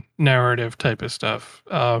driven narrative type of stuff.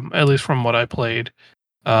 At least from what I played.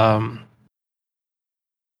 Um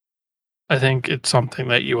I think it's something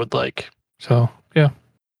that you would like. So yeah.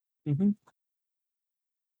 Mhm.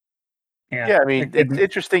 Yeah. Yeah, I I mean, it's couldn't.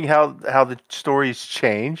 interesting how the stories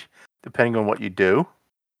change depending on what you do,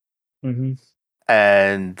 Mhm.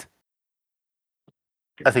 and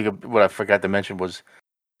I think what I forgot to mention was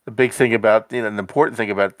the big thing about an important thing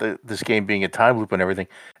about this game being a time loop and everything.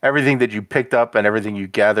 Everything that you picked up and everything you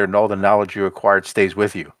gathered and all the knowledge you acquired stays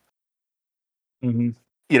with you. Mhm.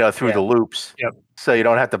 Through Yeah. the loops. Yep. So you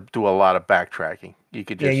don't have to do a lot of backtracking. You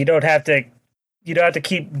could Yeah. just You don't have to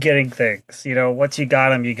keep getting things. Once you got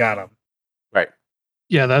them, you got them. right.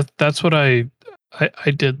 Yeah, that's what I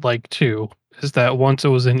did like too, is that once it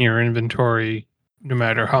was in your inventory, no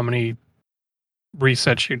matter how many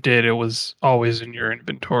resets you did, it was always in your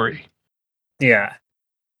inventory. Yeah.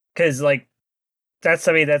 Because that's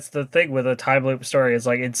the thing with a time loop story is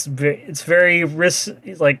like it's very risk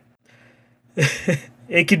like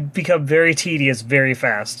it could become very tedious very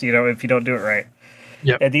fast, if you don't do it right.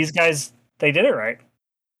 Yep. And these guys, they did it right.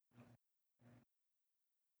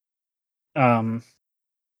 Um,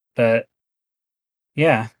 but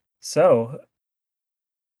yeah, so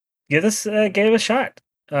give this game a shot.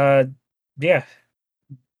 Yeah.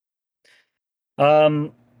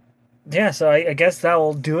 Um, yeah. So I guess that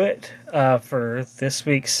will do it for this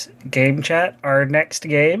week's game chat. Our next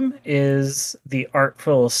game is The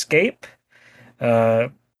Artful Escape. Uh,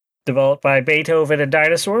 Developed by Beethoven and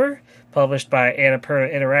Dinosaur, published by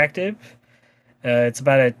Annapurna Interactive. It's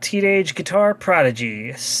about a teenage guitar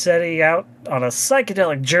prodigy setting out on a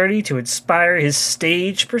psychedelic journey to inspire his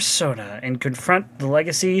stage persona and confront the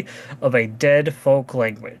legacy of a dead folk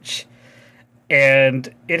language.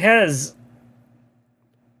 And it has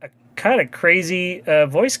a kind of crazy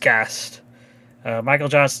voice cast. Michael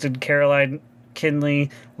Johnston, Caroline Kinley,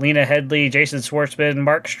 Lena Headley, Jason Schwartzman,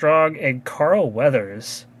 Mark Strong, and Carl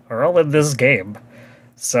Weathers are all in this game.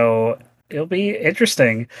 So it'll be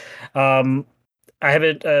interesting. I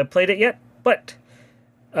haven't played it yet, but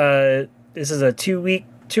this is a two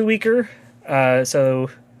weeker. So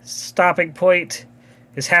stopping point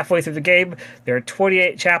is halfway through the game. There are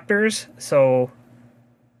 28 chapters. So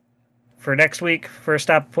for next week, first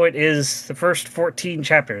stop point is the first 14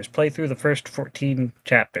 chapters. Play through the first 14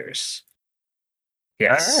 chapters.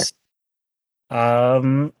 Yes.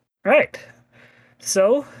 Right.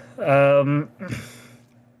 So,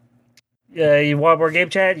 you want more game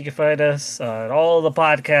chat? You can find us on all the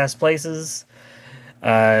podcast places.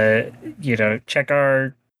 Check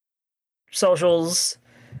our socials.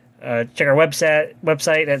 Check our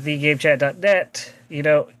website at thegamechat.net.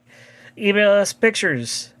 Email us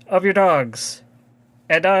pictures of your dogs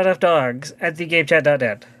and not enough dogs at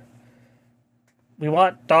thegamechat.net. We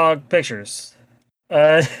want dog pictures.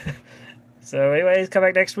 Uh, so, anyways, come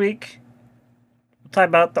back next week. We'll talk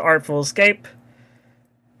about The Artful Escape.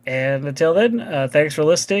 And until then, thanks for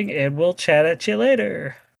listening, and we'll chat at you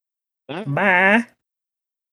later. Bye.